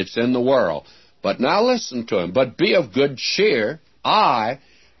 It's in the world. But now listen to him. But be of good cheer. I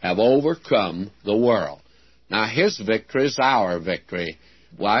have overcome the world. Now, his victory is our victory.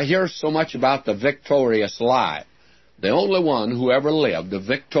 Well, I hear so much about the victorious life. The only one who ever lived a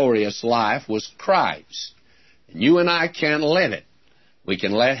victorious life was Christ. And you and I can't live it. We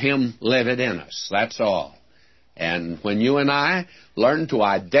can let him live it in us. That's all. And when you and I learn to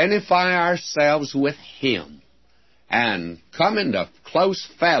identify ourselves with him and come into close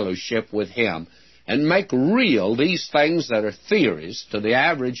fellowship with him and make real these things that are theories to the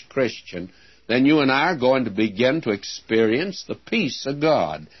average Christian, then you and I are going to begin to experience the peace of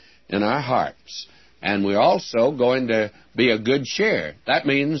God in our hearts. And we're also going to be of good cheer. That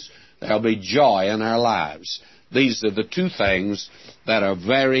means there'll be joy in our lives. These are the two things that are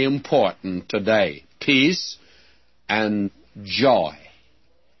very important today. Peace and joy.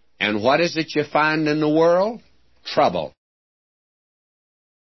 And what is it you find in the world? Trouble.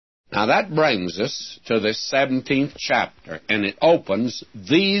 Now that brings us to the 17th chapter, and it opens,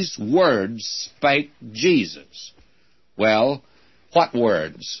 these words spake Jesus. Well, what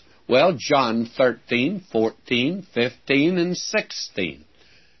words? Well, John 13, 14, 15, and 16.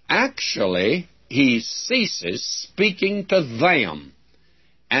 Actually, he ceases speaking to them,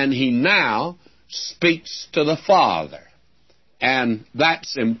 and he now speaks to the Father. And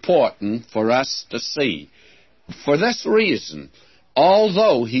that's important for us to see. For this reason,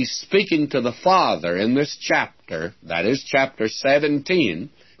 although he's speaking to the Father in this chapter, that is chapter 17,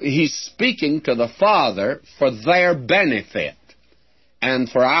 he's speaking to the Father for their benefit and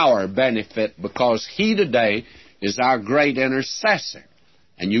for our benefit, because he today is our great intercessor.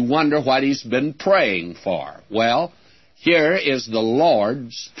 And you wonder what he's been praying for. Well, here is the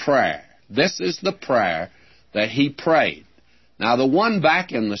Lord's Prayer. This is the prayer that he prayed. Now, the one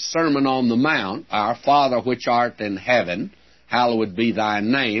back in the Sermon on the Mount, Our Father which art in heaven, hallowed be thy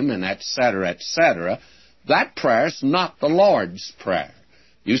name, and etc., etc., that prayer is not the Lord's Prayer.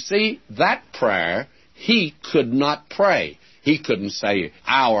 You see, that prayer he could not pray. He couldn't say,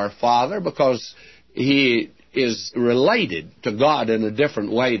 Our Father, because he is related to God in a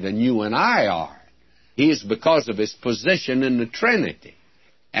different way than you and I are. He is because of his position in the Trinity.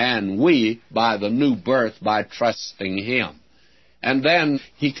 And we, by the new birth, by trusting him. And then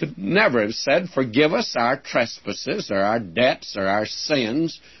he could never have said, forgive us our trespasses or our debts or our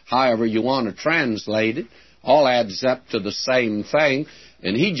sins, however you want to translate it. All adds up to the same thing,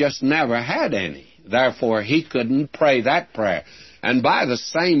 and he just never had any. Therefore, he couldn't pray that prayer. And by the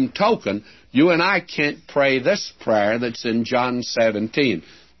same token, you and I can't pray this prayer that's in John 17.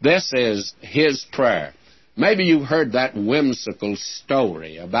 This is his prayer. Maybe you've heard that whimsical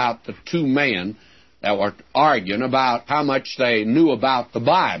story about the two men that were arguing about how much they knew about the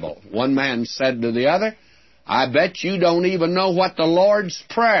Bible. One man said to the other, I bet you don't even know what the Lord's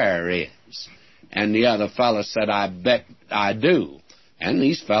Prayer is. And the other fellow said, I bet I do. And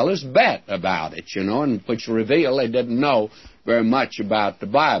these fellows bet about it, and which revealed they didn't know very much about the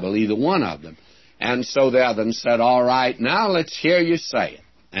Bible, either one of them. And so the other one said, all right, now let's hear you say it.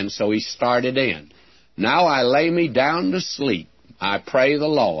 And so he started in. Now I lay me down to sleep. I pray the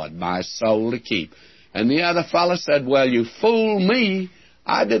Lord my soul to keep. And the other fellow said, well, you fooled me.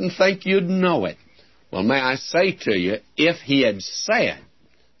 I didn't think you'd know it. Well, may I say to you, if he had said,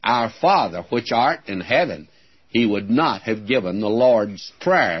 Our Father, which art in heaven, he would not have given the Lord's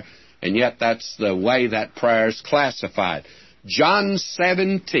Prayer. And yet that's the way that prayer is classified. John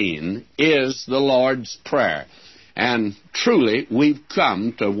 17 is the Lord's Prayer. And truly, we've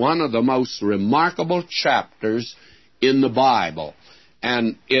come to one of the most remarkable chapters in the Bible.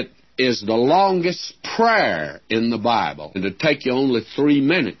 And it is the longest prayer in the Bible. It'll take you only 3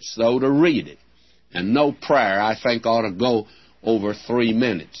 minutes, though, to read it. And no prayer, I think, ought to go over 3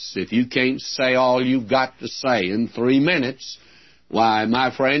 minutes. If you can't say all you've got to say in 3 minutes, why,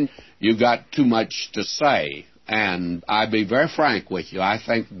 my friend, you've got too much to say. And I'll be very frank with you. I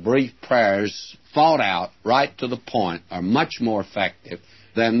think brief prayers thought out, right to the point, are much more effective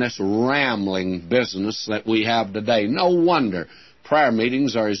than this rambling business that we have today. No wonder prayer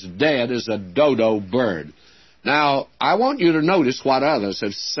meetings are as dead as a dodo bird. Now, I want you to notice what others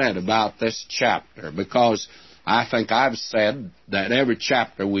have said about this chapter, because I think I've said that every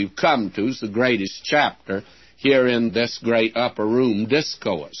chapter we've come to is the greatest chapter here in this great upper room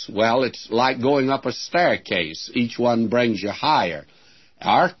discourse. Well, it's like going up a staircase. Each one brings you higher.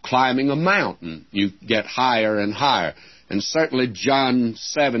 Or climbing a mountain, you get higher and higher. And certainly John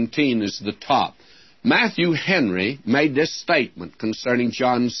 17 is the top. Matthew Henry made this statement concerning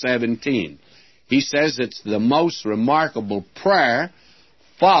John 17. He says it's the most remarkable prayer,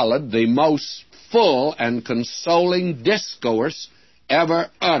 followed the most full and consoling discourse ever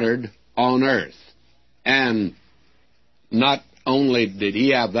uttered on earth. And not only did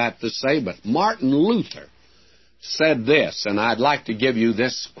he have that to say, but Martin Luther said this, and I'd like to give you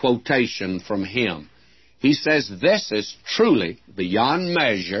this quotation from him. He says, this is truly, beyond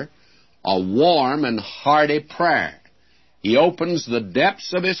measure, a warm and hearty prayer. He opens the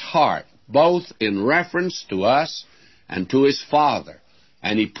depths of his heart, both in reference to us and to his Father,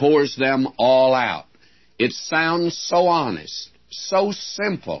 and he pours them all out. It sounds so honest, so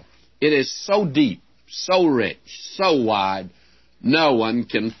simple. It is so deep, so rich, so wide, no one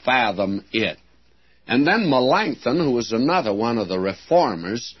can fathom it. And then Melanchthon, who was another one of the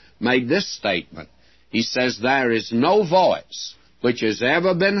reformers, made this statement. He says, there is no voice which has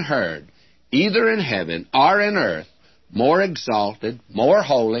ever been heard, either in heaven or in earth, more exalted, more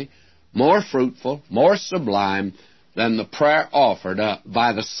holy, more fruitful, more sublime than the prayer offered up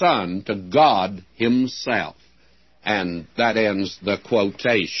by the Son to God Himself. And that ends the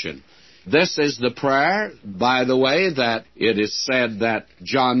quotation. This is the prayer, by the way, that it is said that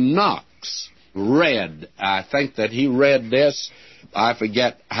John Knox read. I think that he read this, I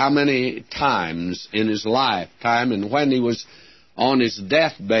forget how many times in his lifetime, and when he was on his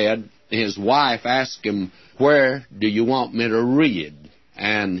deathbed, his wife asked him, where do you want me to read?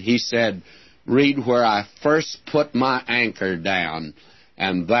 And he said, read where I first put my anchor down.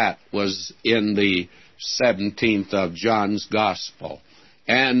 And that was in the 17th of John's Gospel.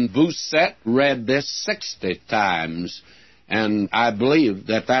 And Bousset read this 60 times, and I believe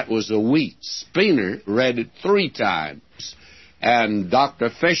that that was a week. Spener read it 3 times. And Dr.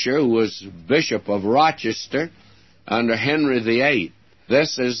 Fisher, who was Bishop of Rochester under Henry VIII,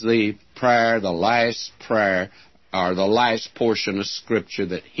 this is the prayer, the last prayer, or the last portion of Scripture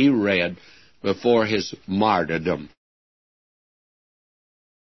that he read before his martyrdom.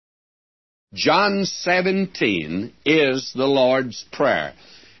 John 17 is the Lord's Prayer,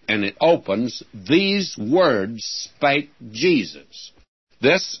 and it opens, these words spake Jesus.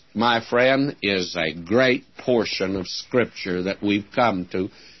 This, my friend, is a great portion of Scripture that we've come to.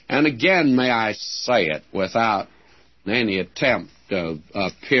 And again, may I say it without any attempt of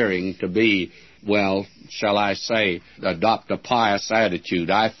appearing to be, well, shall I say, adopt a pious attitude.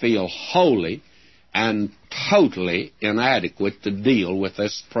 I feel wholly and totally inadequate to deal with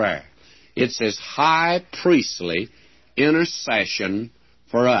this prayer. It's His high priestly intercession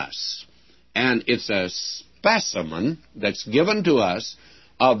for us. And it's a specimen that's given to us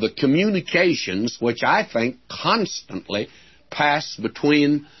of the communications which I think constantly pass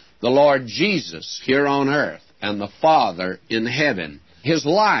between the Lord Jesus here on earth and the Father in heaven. His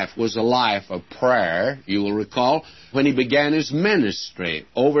life was a life of prayer, you will recall, when He began His ministry.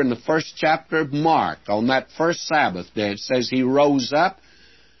 Over in the first chapter of Mark, on that first Sabbath day, it says He rose up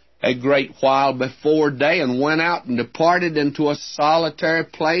a great while before day and went out and departed into a solitary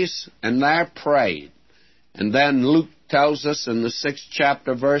place and there prayed. And then Luke tells us in the 6th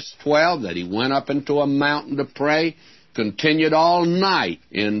chapter, verse 12, that He went up into a mountain to pray, continued all night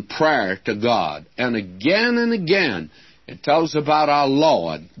in prayer to God. And again, it tells about our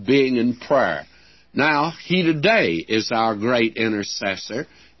Lord being in prayer. Now, He today is our great intercessor,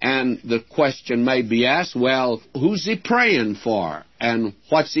 and the question may be asked, well, who's He praying for, and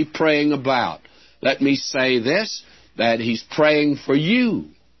what's He praying about? Let me say this, that He's praying for you,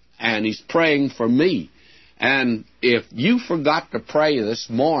 and He's praying for me. And if you forgot to pray this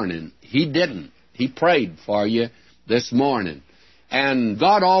morning, He didn't. He prayed for you this morning. And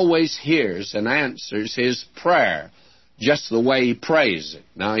God always hears and answers His prayer just the way He prays it.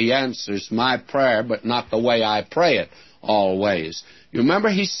 Now, He answers my prayer, but not the way I pray it always. You remember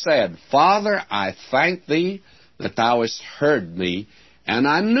He said, Father, I thank Thee that Thou hast heard me, and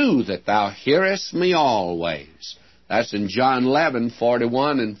I knew that Thou hearest me always. That's in John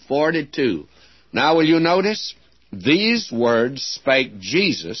 11:41 and 42. Now, will you notice? These words spake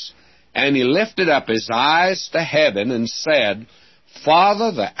Jesus, and He lifted up His eyes to heaven and said,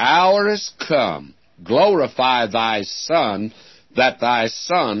 Father, the hour is come. Glorify Thy Son, that Thy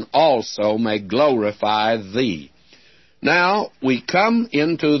Son also may glorify Thee. Now, we come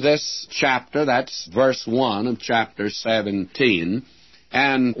into this chapter, that's verse 1 of chapter 17,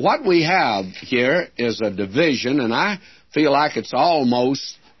 and what we have here is a division, and I feel like it's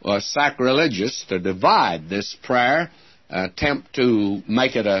almost sacrilegious to divide this prayer, attempt to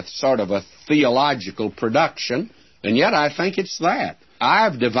make it a sort of a theological production, and yet I think it's that.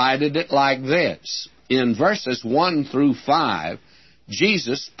 I've divided it like this. In verses 1 through 5,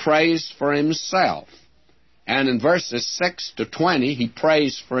 Jesus prays for Himself. And in verses 6 to 20, He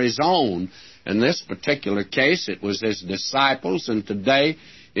prays for His own. In this particular case, it was His disciples, and today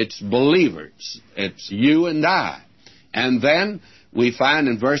it's believers. It's you and I. And then we find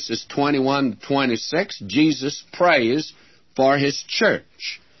in verses 21 to 26, Jesus prays for His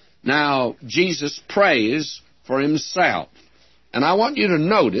church. Now, Jesus prays for Himself. And I want you to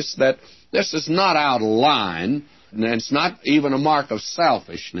notice that this is not out of line, and it's not even a mark of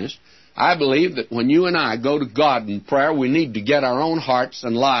selfishness. I believe that when you and I go to God in prayer, we need to get our own hearts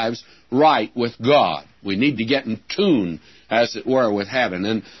and lives right with God. We need to get in tune, as it were, with heaven.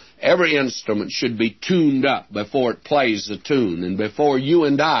 And every instrument should be tuned up before it plays the tune. And before you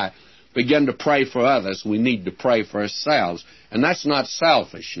and I begin to pray for others, we need to pray for ourselves. And that's not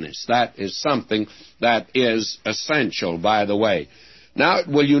selfishness. That is something that is essential, by the way. Now,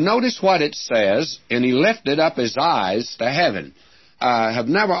 will you notice what it says? And He lifted up His eyes to heaven. I have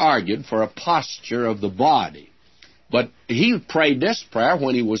never argued for a posture of the body. But He prayed this prayer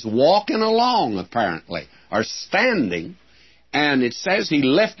when He was walking along, apparently, or standing. And it says He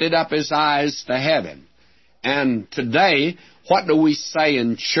lifted up His eyes to heaven. And today, what do we say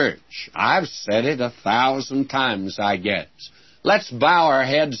in church? I've said it 1,000 times, I guess. Let's bow our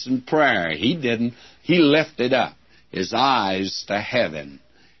heads in prayer. He didn't. He lifted up His eyes to heaven.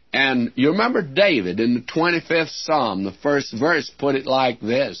 And you remember David in the 25th Psalm, the first verse put it like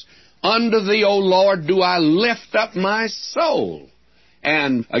this, Unto Thee, O Lord, do I lift up my soul.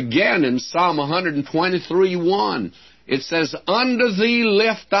 And again in Psalm 123:1, it says, Unto Thee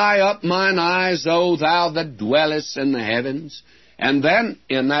lift I up mine eyes, O Thou that dwellest in the heavens. And then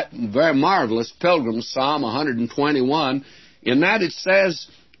in that very marvelous Pilgrim Psalm 121, in that it says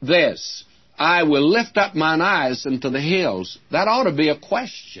this, I will lift up mine eyes unto the hills. That ought to be a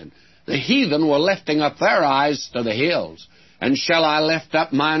question. The heathen were lifting up their eyes to the hills. And shall I lift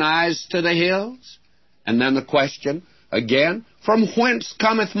up mine eyes to the hills? And then the question again, from whence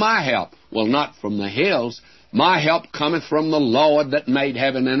cometh my help? Well, not from the hills. My help cometh from the Lord that made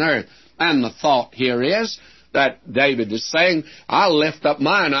heaven and earth. And the thought here is that David is saying, I'll lift up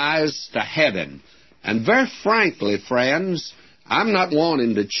mine eyes to heaven. And very frankly, friends, I'm not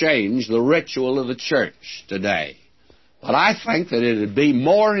wanting to change the ritual of the church today. But I think that it would be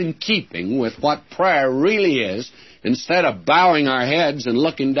more in keeping with what prayer really is, instead of bowing our heads and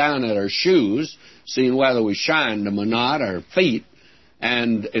looking down at our shoes, seeing whether we shined them or not, our feet.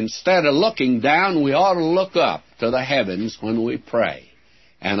 And instead of looking down, we ought to look up to the heavens when we pray.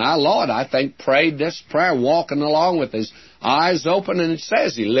 And our Lord, I think, prayed this prayer walking along with His eyes open, and it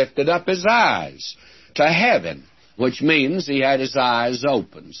says He lifted up His eyes to heaven, which means He had His eyes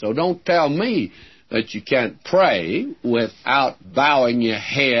open. So don't tell me that you can't pray without bowing your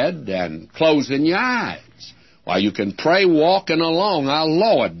head and closing your eyes. Why, you can pray walking along. Our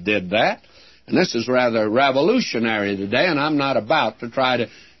Lord did that. And this is rather revolutionary today, and I'm not about to try to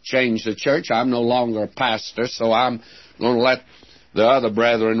change the church. I'm no longer a pastor, so I'm going to let the other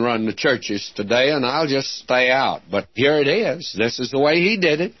brethren run the churches today, and I'll just stay out. But here it is. This is the way He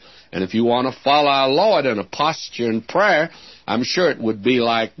did it. And if you want to follow our Lord in a posture in prayer, I'm sure it would be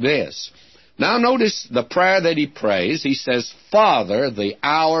like this. Now notice the prayer that he prays. He says, Father, the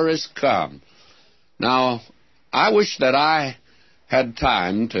hour is come. Now, I wish that I had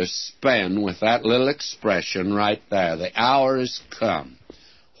time to spend with that little expression right there. The hour is come.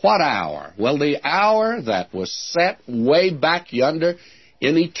 What hour? Well, the hour that was set way back yonder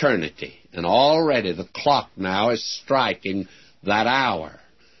in eternity. And already the clock now is striking that hour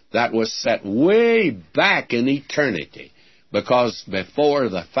that was set way back in eternity. Because before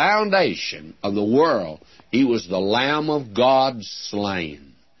the foundation of the world, he was the Lamb of God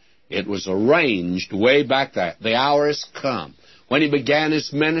slain. It was arranged way back there. The hour has come. When he began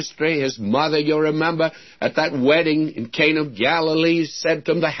his ministry, his mother, you'll remember, at that wedding in Cana of Galilee, said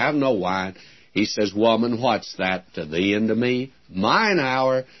to him, they have no wine. He says, Woman, what's that to thee and to me? Mine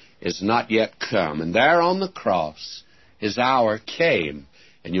hour is not yet come. And there on the cross, his hour came.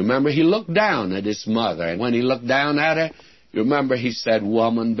 And you remember, he looked down at his mother. And when he looked down at her, you remember he said,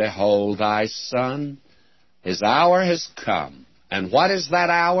 Woman, behold thy son. His hour has come. And what is that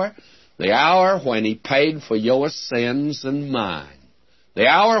hour? The hour when he paid for your sins and mine. The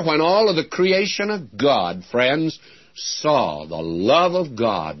hour when all of the creation of God, friends, saw the love of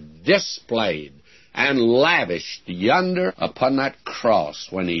God displayed and lavished yonder upon that cross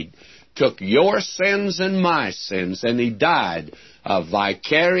when he took your sins and my sins, and he died a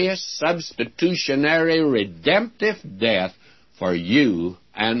vicarious, substitutionary, redemptive death for you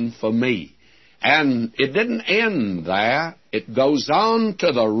and for me. And it didn't end there. It goes on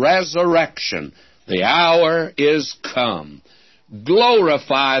to the resurrection. The hour is come.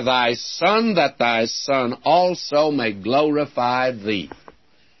 Glorify thy Son, that thy Son also may glorify thee.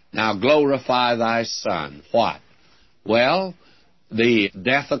 Now, glorify thy Son. What? Well, the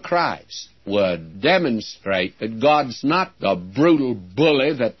death of Christ would demonstrate that God's not the brutal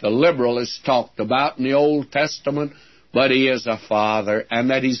bully that the liberal has talked about in the Old Testament, but he is a Father, and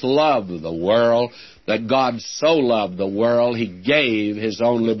that he's loved the world, that God so loved the world, he gave his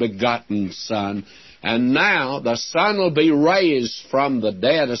only begotten Son. And now the Son will be raised from the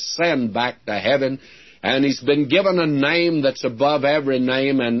dead, ascend back to heaven, and he's been given a name that's above every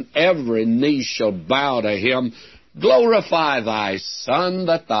name, and every knee shall bow to him. Glorify thy Son,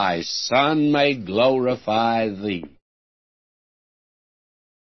 that thy Son may glorify thee.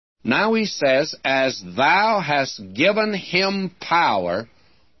 Now he says, as thou hast given him power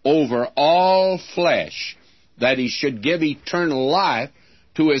over all flesh, that he should give eternal life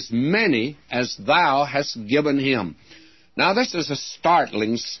to as many as thou hast given him. Now this is a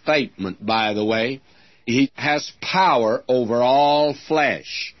startling statement, by the way. He has power over all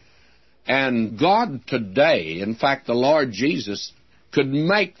flesh. And God today, in fact the Lord Jesus, could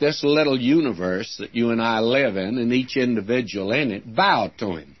make this little universe that you and I live in, and each individual in it, bow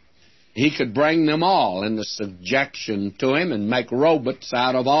to him. He could bring them all into subjection to him and make robots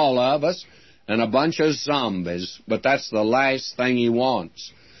out of all of us and a bunch of zombies. But that's the last thing he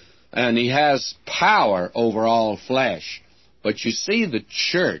wants. And he has power over all flesh. But you see, the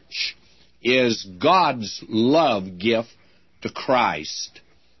church is God's love gift to Christ.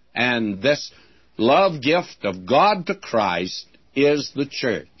 And this love gift of God to Christ is the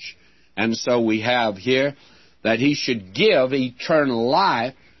church. And so we have here that he should give eternal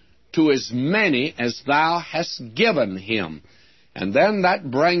life to as many as thou hast given him. And then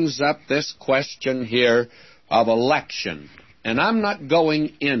that brings up this question here of election. And I'm not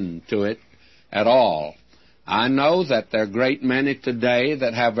going into it at all. I know that there are a great many today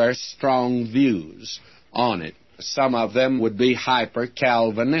that have very strong views on it. Some of them would be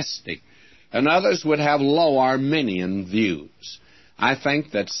hyper-Calvinistic, and others would have low Arminian views. I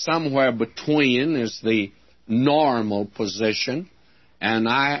think that somewhere between is the normal position, and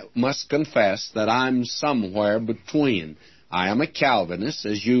I must confess that I'm somewhere between. I am a Calvinist,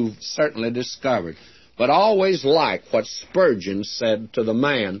 as you've certainly discovered, but I always like what Spurgeon said to the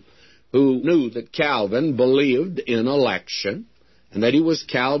man who knew that Calvin believed in election and that he was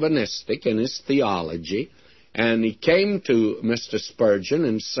Calvinistic in his theology. And he came to Mr. Spurgeon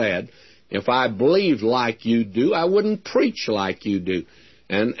and said, if I believed like you do, I wouldn't preach like you do.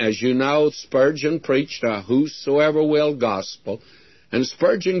 And as you know, Spurgeon preached a whosoever will gospel. And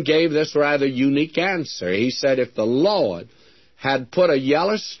Spurgeon gave this rather unique answer. He said, if the Lord had put a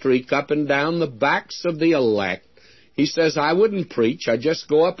yellow streak up and down the backs of the elect, he says, I wouldn't preach. I'd just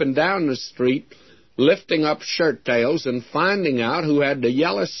go up and down the street, lifting up shirt tails and finding out who had the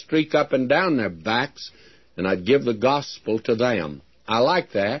yellow streak up and down their backs, and I'd give the gospel to them. I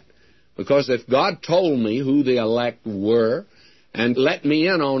like that, because if God told me who the elect were and let me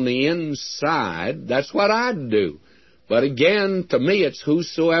in on the inside, that's what I'd do. But again, to me, it's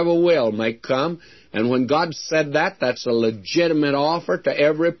whosoever will may come. And when God said that, that's a legitimate offer to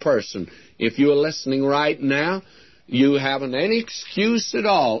every person. If you're listening right now, you haven't any excuse at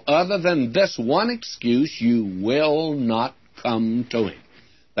all other than this one excuse: you will not come to Him.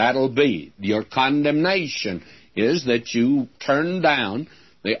 That'll be your condemnation, is that you turn down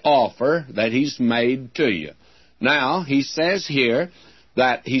the offer that He's made to you. Now, He says here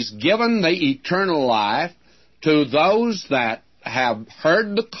that He's given the eternal life to those that have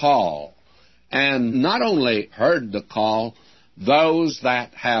heard the call, and not only heard the call, those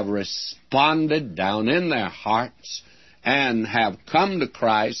that have responded down in their hearts and have come to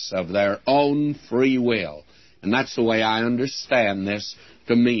Christ of their own free will. And that's the way I understand this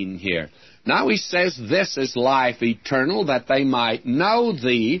to mean here. Now He says, this is life eternal, that they might know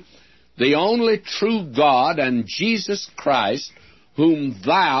Thee, the only true God, and Jesus Christ, whom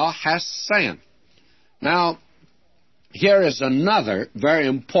Thou hast sent. Now, here is another very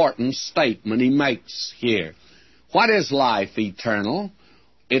important statement He makes here. What is life eternal?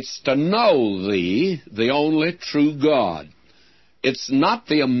 It's to know Thee, the only true God. It's not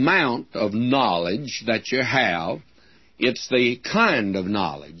the amount of knowledge that you have. It's the kind of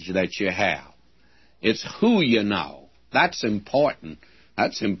knowledge that you have. It's who you know. That's important.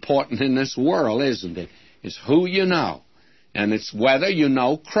 That's important in this world, isn't it? It's who you know. And it's whether you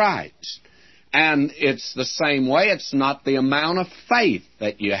know Christ. And it's the same way. It's not the amount of faith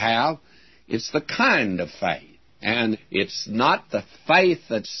that you have. It's the kind of faith. And it's not the faith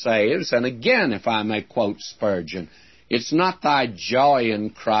that saves. And again, if I may quote Spurgeon, it's not thy joy in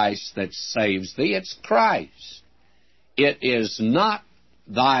Christ that saves thee, it's Christ. It is not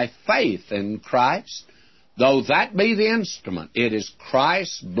thy faith in Christ, though that be the instrument. It is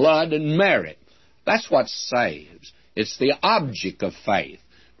Christ's blood and merit. That's what saves. It's the object of faith,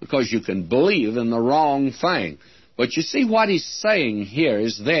 because you can believe in the wrong thing. But you see, what He's saying here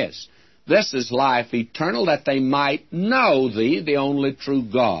is this. This is life eternal, that they might know Thee, the only true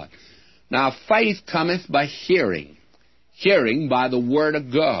God. Now, faith cometh by hearing, hearing by the Word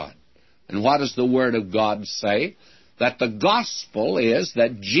of God. And what does the Word of God say? That the gospel is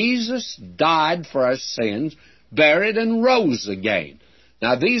that Jesus died for our sins, buried, and rose again.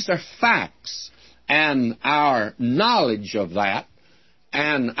 Now, these are facts, and our knowledge of that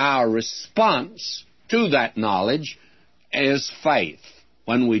and our response to that knowledge is faith,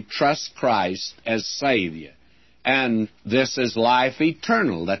 when we trust Christ as Savior. And this is life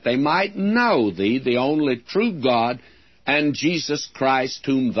eternal, that they might know Thee, the only true God, and Jesus Christ,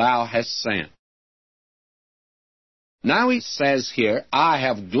 whom Thou hast sent. Now He says here, I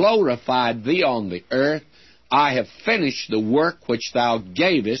have glorified Thee on the earth. I have finished the work which Thou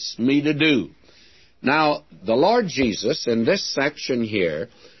gavest me to do. Now, the Lord Jesus, in this section here,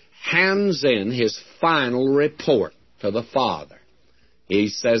 hands in His final report to the Father. He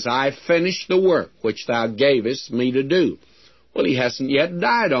says, I finished the work which Thou gavest me to do. Well, He hasn't yet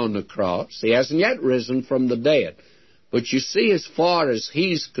died on the cross. He hasn't yet risen from the dead. But you see, as far as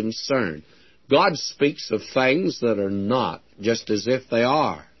He's concerned, God speaks of things that are not just as if they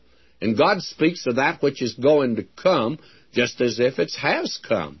are. And God speaks of that which is going to come just as if it has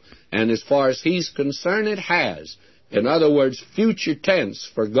come. And as far as He's concerned, it has. In other words, future tense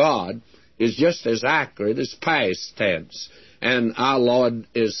for God is just as accurate as past tense. And our Lord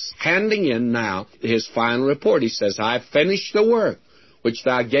is handing in now His final report. He says, I have finished the work which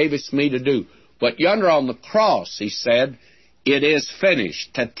Thou gavest me to do. But yonder on the cross, He said, it is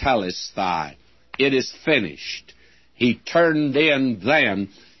finished, tetelestai. It is finished. He turned in then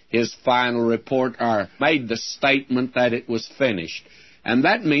His final report, or made the statement that it was finished. And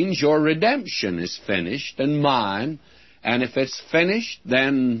that means your redemption is finished, and mine. And if it's finished,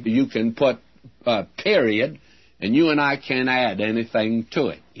 then you can put a period, and you and I can't add anything to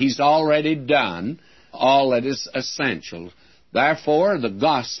it. He's already done all that is essential. Therefore, the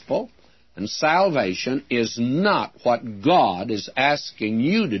gospel and salvation is not what God is asking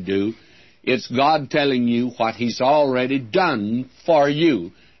you to do. It's God telling you what He's already done for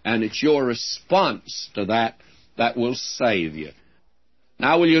you. And it's your response to that that will save you.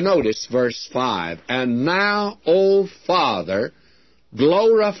 Now will you notice verse 5, And now, O Father,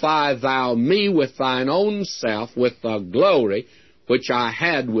 glorify Thou me with Thine own self, with the glory which I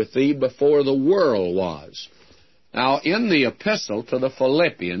had with Thee before the world was. Now, in the epistle to the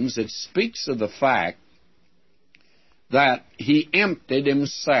Philippians, it speaks of the fact that He emptied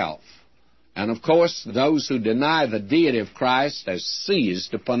Himself. And, of course, those who deny the deity of Christ have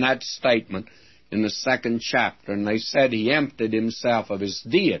seized upon that statement in the 2nd chapter, and they said He emptied Himself of His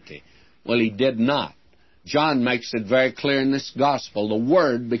deity. Well, He did not. John makes it very clear in this gospel, the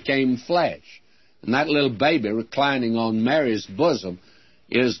Word became flesh. And that little baby reclining on Mary's bosom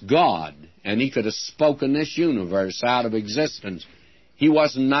is God. And he could have spoken this universe out of existence. He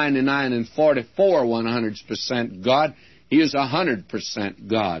wasn't 99 and 44 100% God. He is 100%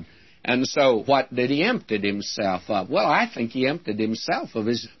 God. And so what did he empty himself of? Well, I think he emptied himself of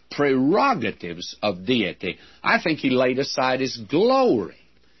his prerogatives of deity. I think he laid aside his glory.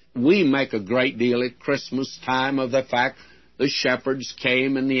 We make a great deal at Christmas time of the fact the shepherds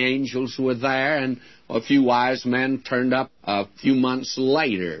came and the angels were there, and a few wise men turned up a few months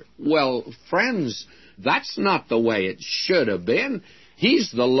later. Well, friends, that's not the way it should have been.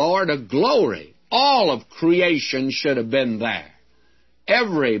 He's the Lord of glory. All of creation should have been there.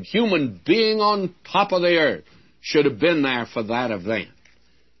 Every human being on top of the earth should have been there for that event.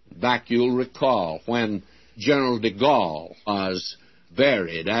 Back, you'll recall, when General de Gaulle was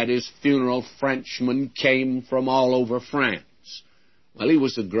buried, at his funeral, Frenchmen came from all over France. Well, he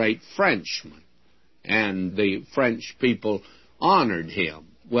was a great Frenchman, and the French people honored him.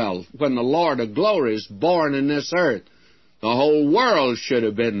 Well, when the Lord of glory is born in this earth, the whole world should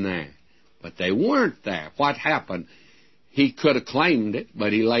have been there. But they weren't there. What happened? He could have claimed it,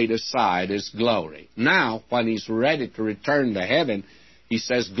 but he laid aside his glory. Now, when he's ready to return to heaven, he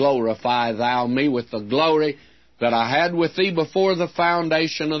says, "Glorify thou me with the glory that I had with thee before the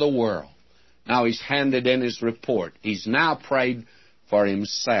foundation of the world." Now he's handed in his report. He's now prayed for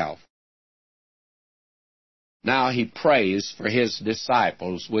himself. Now he prays for his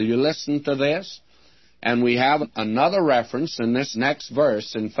disciples. Will you listen to this? And we have another reference in this next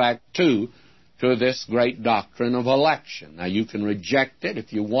verse, in fact, two, to this great doctrine of election. Now, you can reject it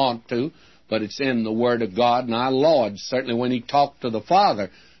if you want to, but it's in the Word of God, and our Lord, certainly when He talked to the Father,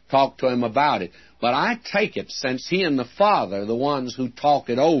 talked to Him about it. But I take it, since He and the Father are the ones who talk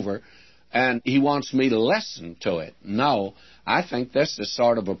it over, and He wants me to listen to it. No, I think this is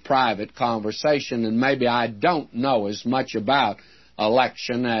sort of a private conversation, and maybe I don't know as much about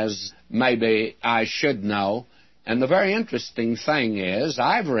election as maybe I should know. And the very interesting thing is,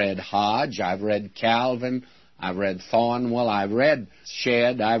 I've read Hodge, I've read Calvin, I've read Thornwell, I've read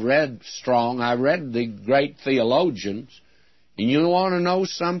Shedd, I've read Strong, I've read the great theologians. And you want to know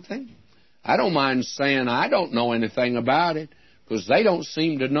something? I don't mind saying I don't know anything about it, because they don't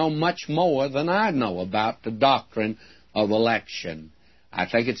seem to know much more than I know about the doctrine of election. I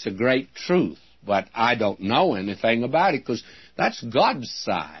think it's a great truth, but I don't know anything about it, because that's God's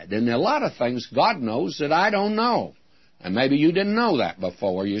side. And there are a lot of things God knows that I don't know. And maybe you didn't know that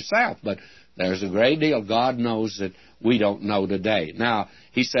before yourself, but there's a great deal God knows that we don't know today. Now,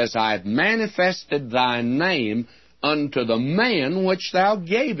 He says, "I have manifested thy name unto the man which thou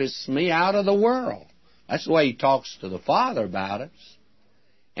gavest me out of the world." That's the way He talks to the Father about us.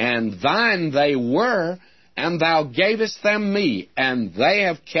 "And thine they were, and thou gavest them me, and they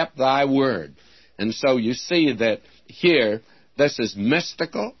have kept thy word." And so you see that here, this is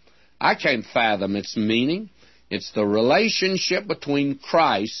mystical. I can't fathom its meaning. It's the relationship between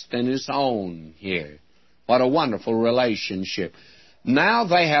Christ and His own here. What a wonderful relationship. "Now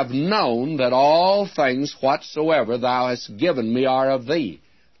they have known that all things whatsoever thou hast given me are of thee."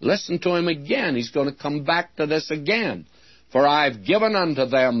 Listen to him again. He's going to come back to this again. "For I have given unto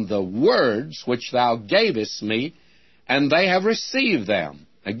them the words which thou gavest me, and they have received them."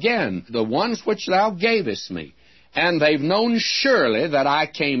 Again, the ones which thou gavest me. "And they've known surely that I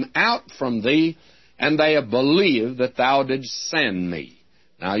came out from thee, and they have believed that thou didst send me."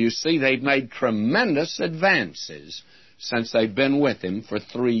 Now, you see, they've made tremendous advances since they've been with Him for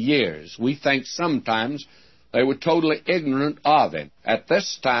 3 years. We think sometimes they were totally ignorant of Him. At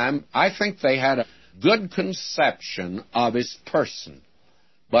this time, I think they had a good conception of His person,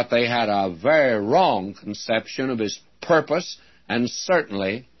 but they had a very wrong conception of His purpose and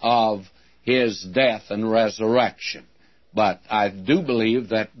certainly of His death and resurrection. But I do believe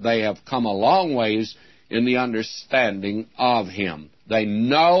that they have come a long ways in the understanding of Him. They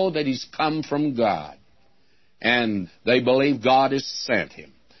know that He's come from God, and they believe God has sent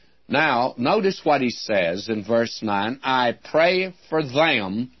Him. Now, notice what He says in verse 9, "I pray for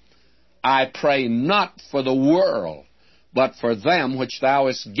them, I pray not for the world, but for them which thou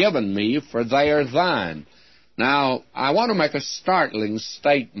hast given me, for they are thine." Now, I want to make a startling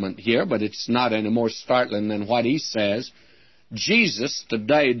statement here, but it's not any more startling than what He says. Jesus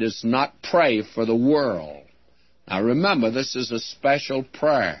today does not pray for the world. Now, remember, this is a special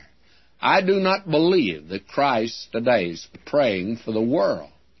prayer. I do not believe that Christ today is praying for the world.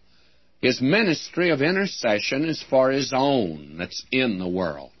 His ministry of intercession is for His own that's in the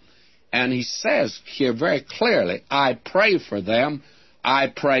world. And He says here very clearly, "I pray for them, I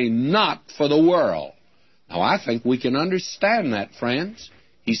pray not for the world." Now, I think we can understand that, friends.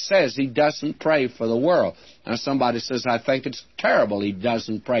 He says he doesn't pray for the world. Now somebody says, I think it's terrible he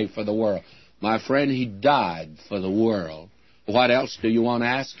doesn't pray for the world. My friend, he died for the world. What else do you want to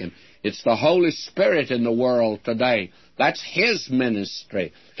ask him? It's the Holy Spirit in the world today. That's his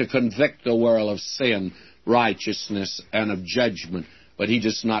ministry, to convict the world of sin, righteousness, and of judgment. But he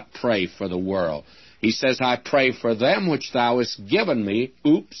does not pray for the world. He says, I pray for them which thou hast given me.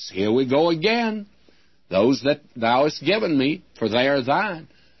 Oops, here we go again. Those that thou hast given me, for they are thine.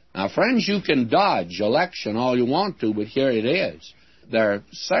 Now, friends, you can dodge election all you want to, but here it is. There are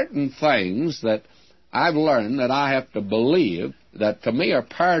certain things that I've learned that I have to believe that to me are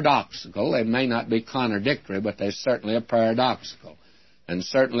paradoxical. They may not be contradictory, but they certainly are paradoxical. And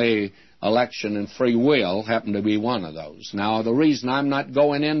certainly election and free will happen to be one of those. Now, the reason I'm not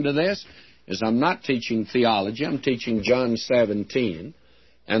going into this is I'm not teaching theology. I'm teaching John 17.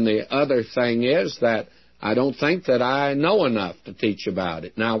 And the other thing is that I don't think that I know enough to teach about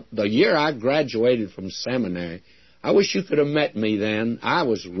it. Now, the year I graduated from seminary, I wish you could have met me then. I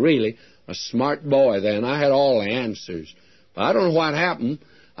was really a smart boy then. I had all the answers. But I don't know what happened.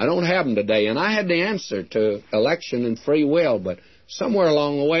 I don't have them today. And I had the answer to election and free will, but somewhere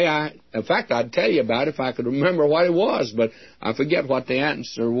along the way, in fact, I'd tell you about it if I could remember what it was, but I forget what the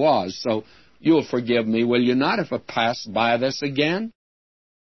answer was. So you'll forgive me, will you not, if I pass by this again?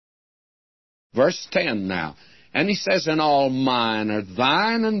 Verse 10 now. And he says, and all mine are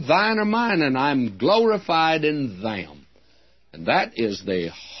thine, and thine are mine, and I'm glorified in them. And that is the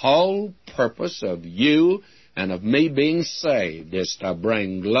whole purpose of you and of me being saved, is to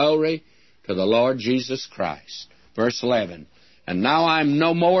bring glory to the Lord Jesus Christ. Verse 11. And now I'm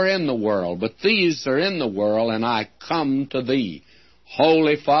no more in the world, but these are in the world, and I come to thee.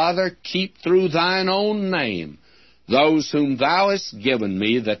 Holy Father, keep through thine own name those whom thou hast given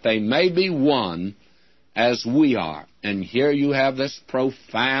me, that they may be one as we are. And here you have this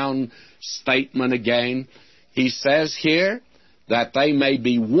profound statement again. He says here that they may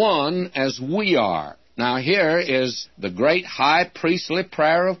be one as we are. Now here is the great high priestly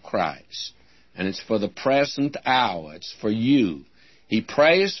prayer of Christ, and it's for the present hour. It's for you. He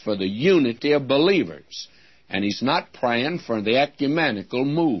prays for the unity of believers, and he's not praying for the ecumenical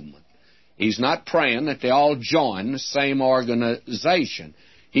movement. He's not praying that they all join the same organization.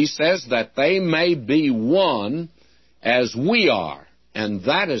 He says that they may be one as we are, and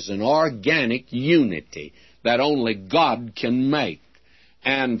that is an organic unity that only God can make.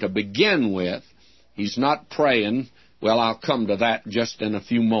 And to begin with, he's not praying, well, I'll come to that just in a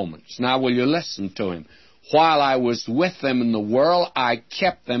few moments. Now, will you listen to him? While I was with them in the world, I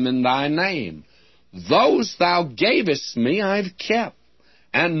kept them in thy name. Those thou gavest me I've kept,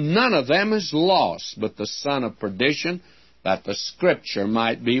 and none of them is lost, but the son of perdition, that the Scripture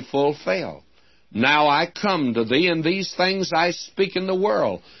might be fulfilled. Now I come to thee, and these things I speak in the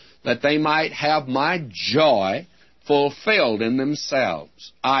world, that they might have my joy fulfilled in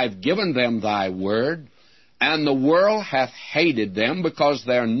themselves. I've given them thy word, and the world hath hated them, because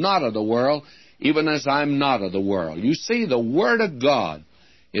they're not of the world, even as I'm not of the world. You see, the Word of God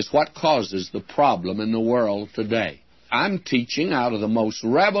is what causes the problem in the world today. I'm teaching out of the most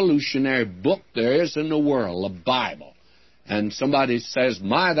revolutionary book there is in the world, the Bible. And somebody says,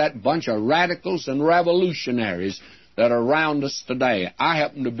 my, that bunch of radicals and revolutionaries that are around us today. I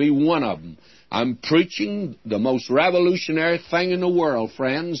happen to be one of them. I'm preaching the most revolutionary thing in the world,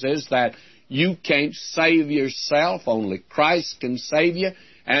 friends, is that you can't save yourself, only Christ can save you,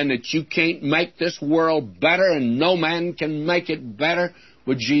 and that you can't make this world better, and no man can make it better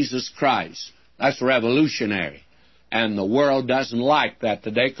with Jesus Christ. That's revolutionary. And the world doesn't like that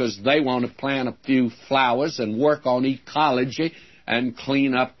today, because they want to plant a few flowers and work on ecology and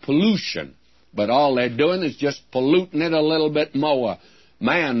clean up pollution. But all they're doing is just polluting it a little bit more.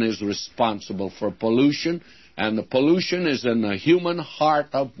 Man is responsible for pollution, and the pollution is in the human heart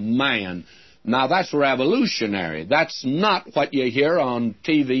of man. Now, that's revolutionary. That's not what you hear on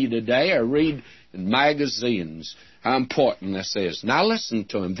TV today or read in magazines, how important this is. Now, listen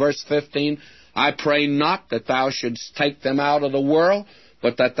to him. Verse 15, I pray not that thou shouldst take them out of the world,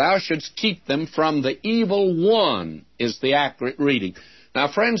 but that thou shouldst keep them from the evil one, is the accurate reading.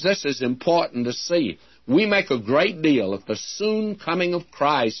 Now, friends, this is important to see. We make a great deal of the soon coming of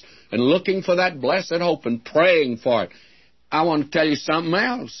Christ and looking for that blessed hope and praying for it. I want to tell you something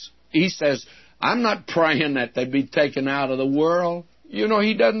else. He says, I'm not praying that they be taken out of the world. You know,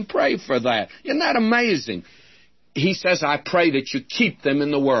 he doesn't pray for that. Isn't that amazing? He says, I pray that you keep them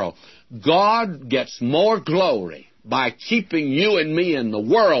in the world. God gets more glory by keeping you and me in the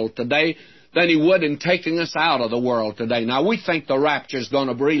world today than he would in taking us out of the world today. Now, we think the rapture is going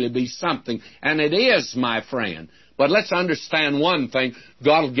to really be something, and it is, my friend. But let's understand one thing.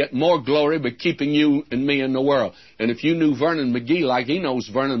 God will get more glory by keeping you and me in the world. And if you knew Vernon McGee like he knows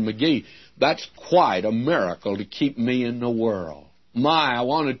Vernon McGee, that's quite a miracle to keep me in the world. My, I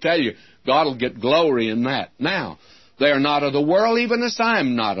want to tell you, God will get glory in that. Now, they are not of the world, even as I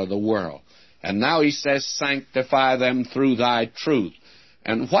am not of the world. And now he says, sanctify them through thy truth.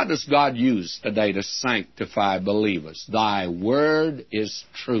 And what does God use today to sanctify believers? Thy word is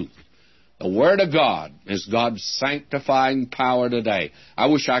truth. The Word of God is God's sanctifying power today. I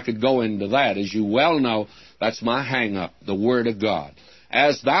wish I could go into that. As you well know, that's my hang-up, the Word of God.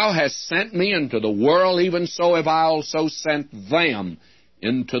 As thou hast sent me into the world, even so have I also sent them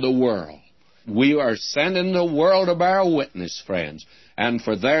into the world. We are sent into the world to bear witness, friends. And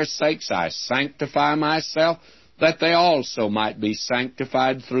for their sakes I sanctify myself, that they also might be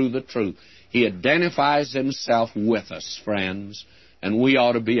sanctified through the truth. He identifies himself with us, friends. And we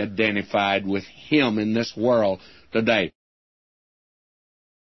ought to be identified with him in this world today.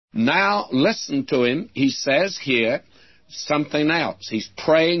 Now, listen to him. He says here something else. He's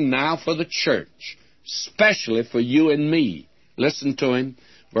praying now for the church, especially for you and me. Listen to him.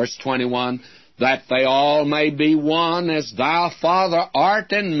 Verse 21, that they all may be one, as thou, Father,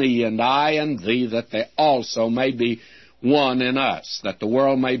 art in me, and I in thee, that they also may be one in us, that the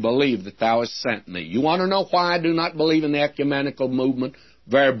world may believe that thou hast sent me. You want to know why I do not believe in the ecumenical movement?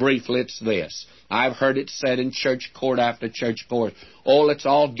 Very briefly, it's this. I've heard it said in church court after church court, oh, let's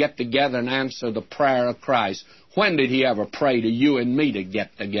all get together and answer the prayer of Christ. When did he ever pray to you and me to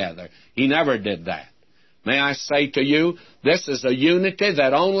get together? He never did that. May I say to you, this is a unity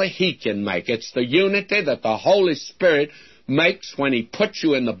that only he can make. It's the unity that the Holy Spirit makes when he puts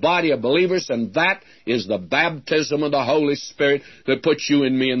you in the body of believers, and that is the baptism of the Holy Spirit that puts you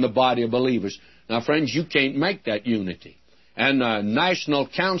and me in the body of believers. Now, friends, you can't make that unity. And the National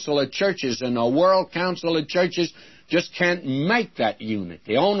Council of Churches and the World Council of Churches just can't make that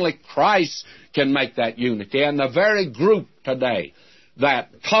unity. Only Christ can make that unity. And the very group today that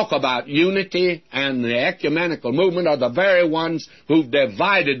talk about unity and the ecumenical movement are the very ones who've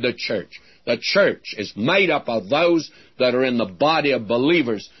divided the church. The church is made up of those that are in the body of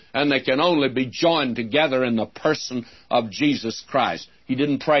believers, and they can only be joined together in the person of Jesus Christ. He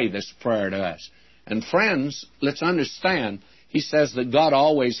didn't pray this prayer to us. And friends, let's understand, he says that God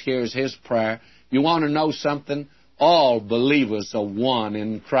always hears his prayer. You want to know something? All believers are one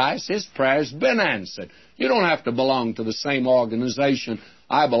in Christ. His prayer has been answered. You don't have to belong to the same organization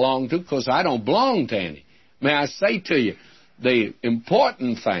I belong to, because I don't belong to any. May I say to you, the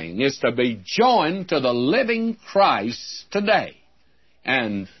important thing is to be joined to the living Christ today.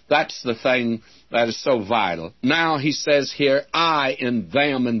 And that's the thing that is so vital. Now he says here, I in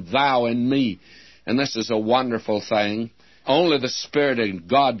them and thou in me. And this is a wonderful thing. Only the Spirit of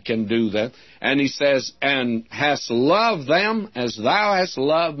God can do that. And he says, and hast loved them as thou hast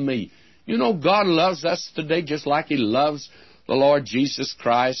loved me. You know, God loves us today just like he loves the Lord Jesus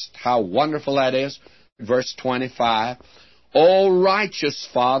Christ. How wonderful that is. Verse 25, O righteous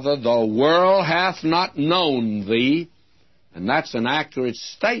Father, the world hath not known thee. And that's an accurate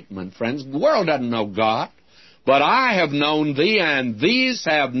statement, friends. The world doesn't know God. But I have known thee, and these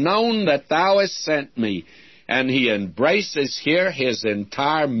have known that thou hast sent me. And he embraces here his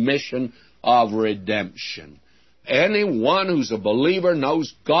entire mission of redemption. Anyone who's a believer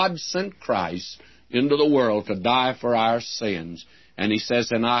knows God sent Christ into the world to die for our sins. And he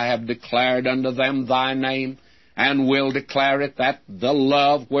says, and I have declared unto them thy name, and will declare it, that the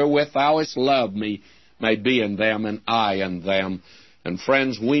love wherewith thou hast loved me may be in them, and I in them. And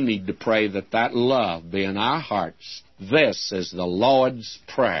friends, we need to pray that that love be in our hearts. This is the Lord's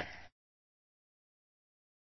Prayer.